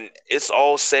when it's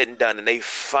all said and done and they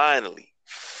finally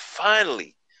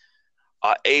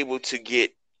are able to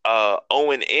get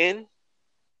Owen in,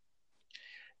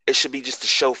 it should be just a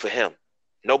show for him.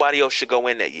 Nobody else should go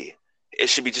in that year. It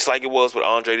should be just like it was with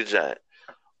Andre the Giant.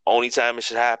 Only time it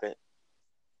should happen,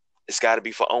 it's got to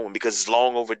be for Owen because it's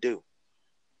long overdue.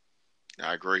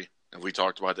 I agree. And we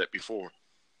talked about that before.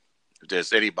 If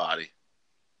there's anybody,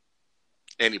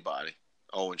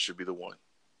 Owen should be the one.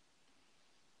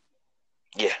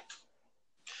 Yeah.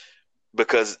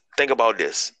 Because think about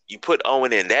this. You put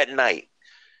Owen in that night,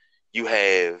 you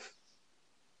have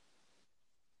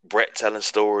Brett telling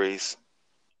stories.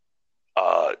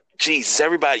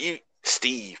 Everybody,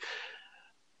 Steve,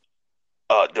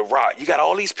 The Rock, you got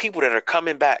all these people that are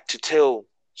coming back to tell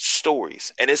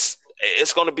stories. And it's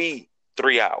going to be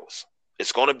 3 hours.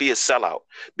 It's going to be a sellout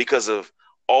because of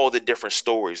all the different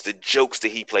stories, the jokes that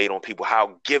he played on people,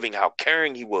 how giving, how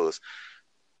caring he was.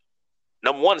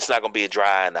 Number one, it's not going to be a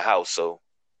dry in the house, so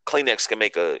Kleenex can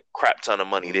make a crap ton of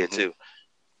money there too.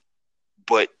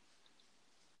 But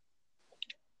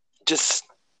just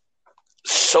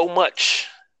so much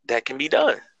that can be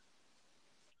done.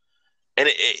 And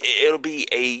it'll be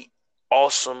a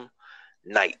awesome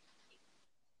night.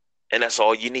 And that's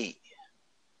all you need.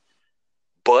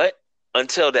 But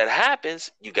until that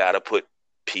happens, you got to put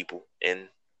people in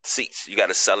seats. You got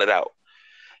to sell it out.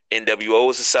 NWO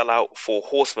is a sellout. 4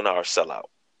 Horsemen are a sellout.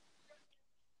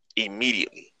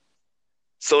 Immediately.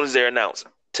 As soon as they're announced,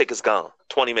 tickets gone.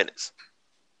 20 minutes.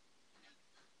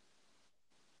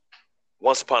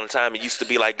 once upon a time, it used to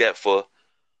be like that for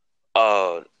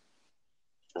Raw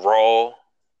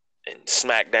and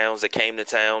SmackDowns that came to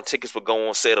town. Tickets would go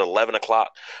on sale at 11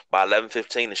 o'clock. By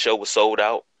 11:15, the show was sold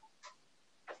out.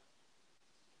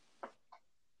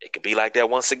 It could be like that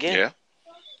once again. Yeah,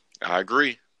 I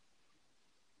agree.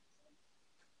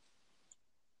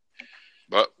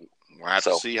 But we'll have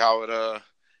to see how it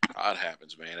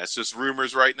happens, man. That's just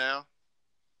rumors right now.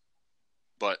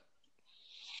 But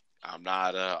I'm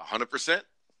not 100%.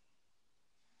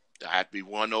 I have to be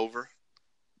won over.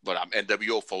 But I'm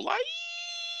NWO for life.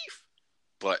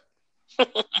 But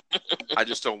I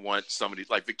just don't want somebody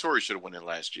like Victoria should have won it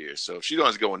last year. So if she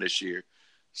doesn't go in this year,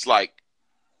 it's like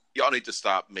y'all need to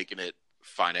stop making it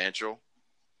financial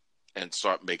and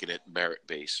start making it merit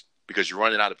based because you're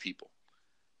running out of people.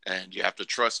 And you have to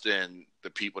trust in the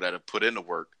people that have put in the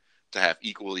work to have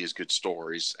equally as good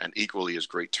stories and equally as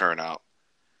great turnout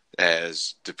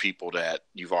as the people that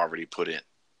you've already put in.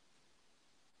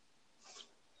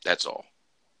 That's all.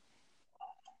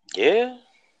 Yeah.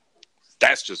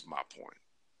 That's just my point.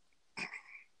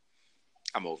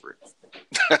 I'm over it.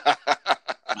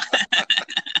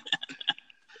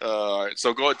 All right.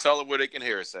 So go and tell them where they can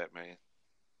hear us at, man.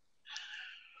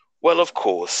 Well, of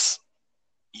course,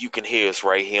 you can hear us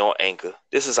right here on Anchor.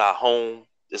 This is our home.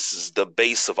 This is the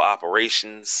base of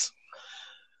operations.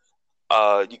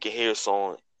 You can hear us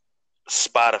on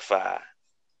Spotify.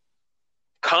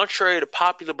 Contrary to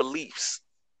popular beliefs,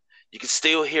 you can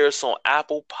still hear us on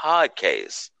Apple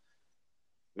Podcasts.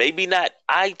 Maybe not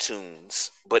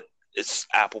iTunes, but it's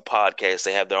Apple Podcasts.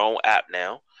 They have their own app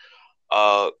now.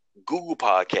 Google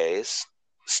Podcasts,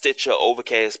 Stitcher,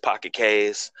 Overcast, Pocket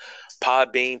Cast,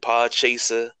 Podbean,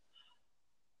 Podchaser,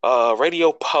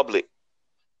 Radio Public,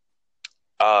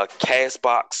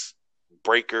 Castbox,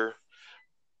 Breaker,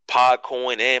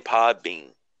 Podcoin, and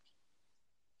Podbean.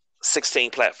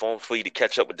 16 platforms for you to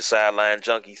catch up with the Sideline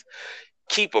Junkies.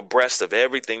 Keep abreast of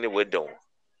everything that we're doing.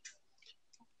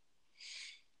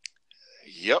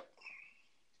 Yep.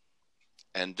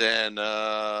 And then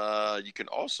you can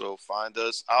also find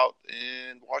us out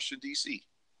in Washington, D.C.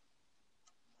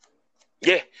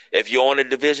 Yeah, if you're on a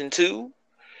Division II,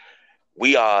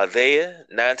 we are there.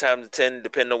 9 times out of 10,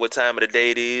 depending on what time of the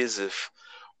day it is, if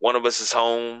one of us is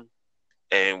home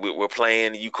and we're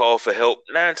playing, you call for help,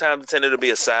 9 times out of 10, it'll be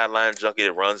a Sideline Junkie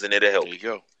that runs in there to help. There you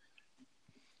go.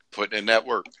 Putting in that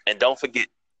work. And don't forget,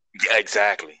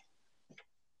 exactly.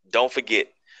 Don't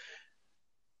forget,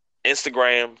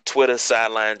 Instagram, Twitter,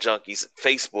 Sideline Junkies,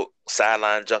 Facebook,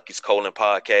 Sideline Junkies,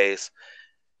 _podcast.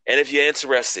 And if you're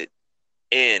interested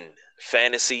in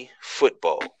fantasy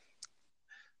football,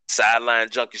 Sideline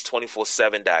Junkies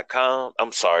 247.com.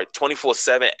 I'm sorry,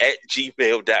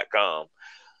 247@gmail.com.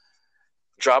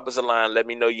 Drop us a line. Let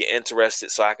me know you're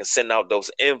interested so I can send out those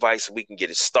invites so we can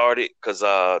get it started. Because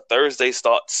Thursday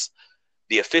starts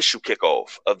the official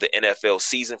kickoff of the NFL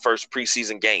season, first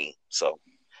preseason game. So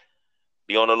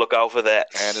be on the lookout for that.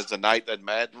 And it's the night that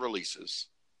Madden releases.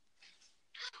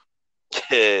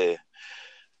 Yeah.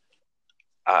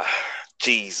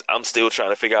 Geez, I'm still trying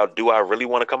to figure out, do I really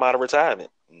want to come out of retirement?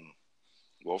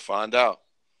 We'll find out.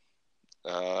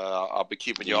 I'll be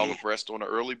keeping y'all abreast on the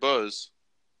early buzz.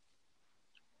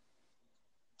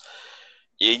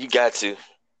 Yeah, you got to.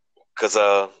 Because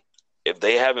if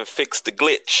they haven't fixed the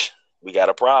glitch, we got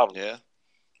a problem. Yeah.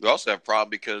 We also have a problem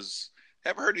because I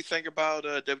haven't heard anything about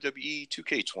WWE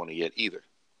 2K20 yet either.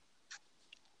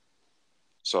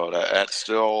 So that's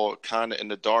still kind of in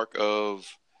the dark of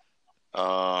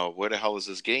where the hell is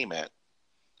this game at?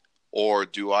 Or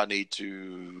do I need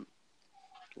to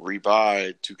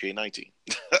rebuy 2K19?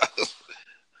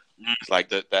 Like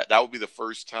that would be the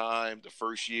first time, the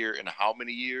first year in how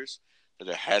many years that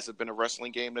there hasn't been a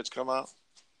wrestling game that's come out?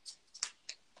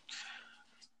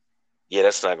 Yeah,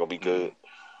 that's not going to be good.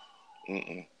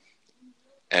 Mm-mm.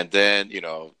 And then,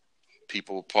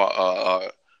 people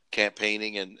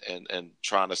campaigning and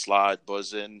trying to slide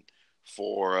buzz in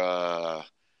for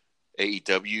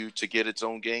AEW to get its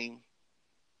own game.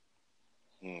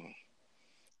 And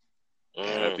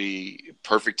it'd be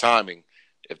perfect timing.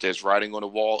 If there's writing on the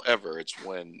wall ever, it's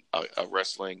when a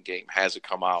wrestling game hasn't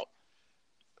come out.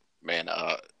 Man,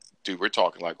 dude, we're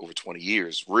talking like over 20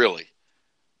 years, really,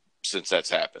 since that's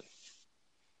happened.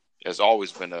 There's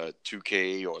always been a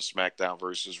 2K or SmackDown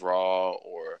versus Raw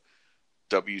or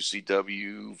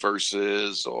WCW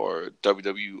versus or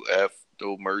WWF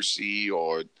No Mercy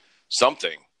or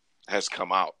something has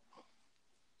come out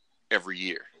every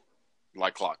year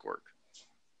like clockwork.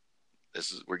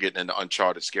 We're getting into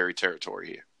uncharted, scary territory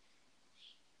here.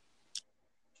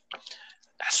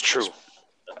 That's true.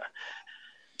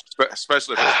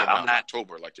 Especially if it's coming out in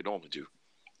October like they normally do.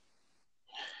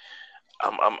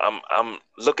 I'm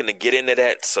looking to get into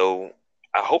that. So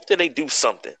I hope that they do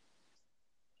something.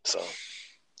 So,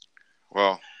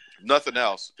 well, if nothing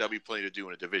else, there'll be plenty to do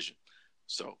in the division.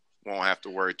 So won't have to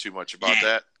worry too much about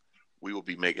that. We will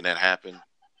be making that happen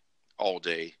all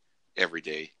day, every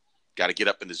day. Got to get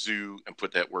up in the zoo and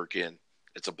put that work in.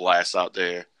 It's a blast out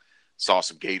there. Saw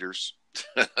some gators.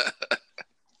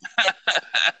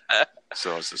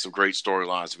 So it's some great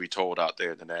storylines to be told out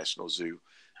there in the National Zoo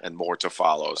and more to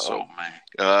follow. So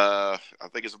I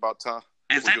think it's about time.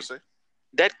 Is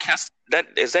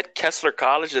that Kessler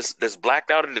College that's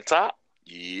blacked out at the top?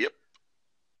 Yep.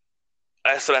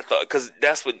 That's what I thought, because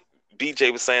that's what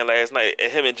BJ was saying last night,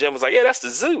 and him and Jim was like, "Yeah, that's the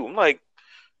zoo." I'm like,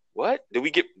 "What? Do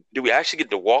we actually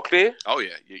get to walk there?" Oh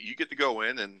yeah, you get to go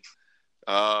in, and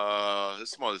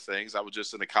there's some other things. I was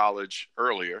just in the college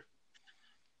earlier,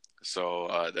 so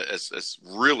it's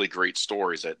really great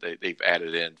stories that they've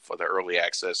added in for the early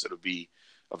access. It'll be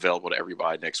available to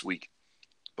everybody next week.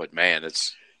 But man,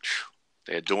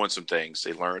 they're doing some things.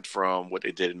 They learned from what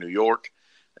they did in New York.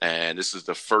 And this is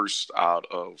the first out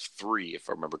of 3, if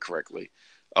I remember correctly,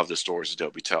 of the stories that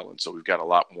they'll be telling. So we've got a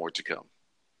lot more to come.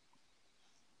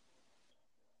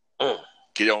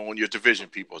 Get on your division,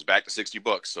 people. It's back to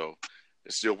 $60, so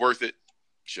it's still worth it.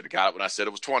 Should have got it when I said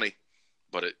it was 20,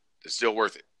 but it's still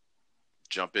worth it.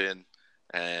 Jump in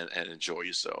and enjoy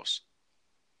yourselves.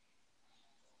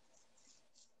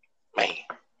 Man,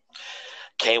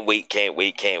 can't wait,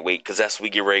 because that's what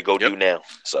we get ready to go do now.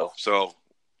 So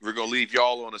we're going to leave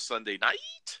y'all on a Sunday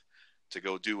night to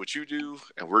go do what you do,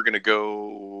 and we're going to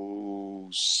go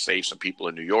save some people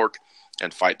in New York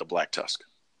and fight the Black Tusk.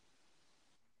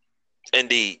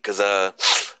 Indeed, because I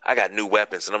got new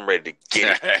weapons, and I'm ready to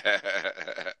get it.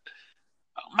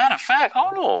 Matter of fact,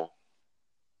 hold on.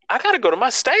 I got to go to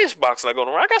my stash box and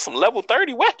I got some level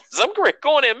 30 weapons. I'm ready to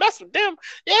go in there and mess with them.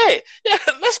 Yeah,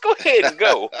 let's go ahead and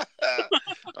go.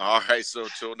 All right, so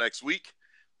till next week.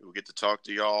 We'll get to talk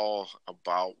to y'all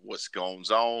about what's going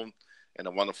on in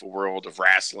the wonderful world of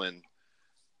wrestling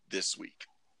this week.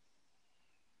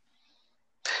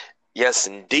 Yes,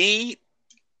 indeed.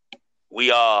 We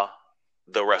are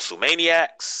the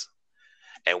WrestleManiacs,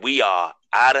 and we are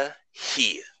out of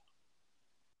here.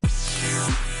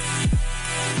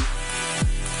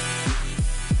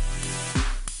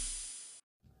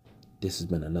 This has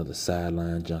been another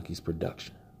Sideline Junkies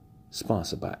production,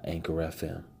 sponsored by Anchor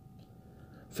FM.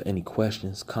 For any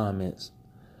questions, comments,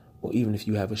 or even if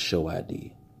you have a show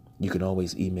idea, you can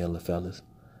always email the fellas,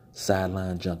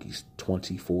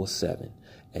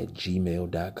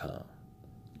 sidelinejunkies247@gmail.com.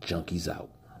 Junkies out.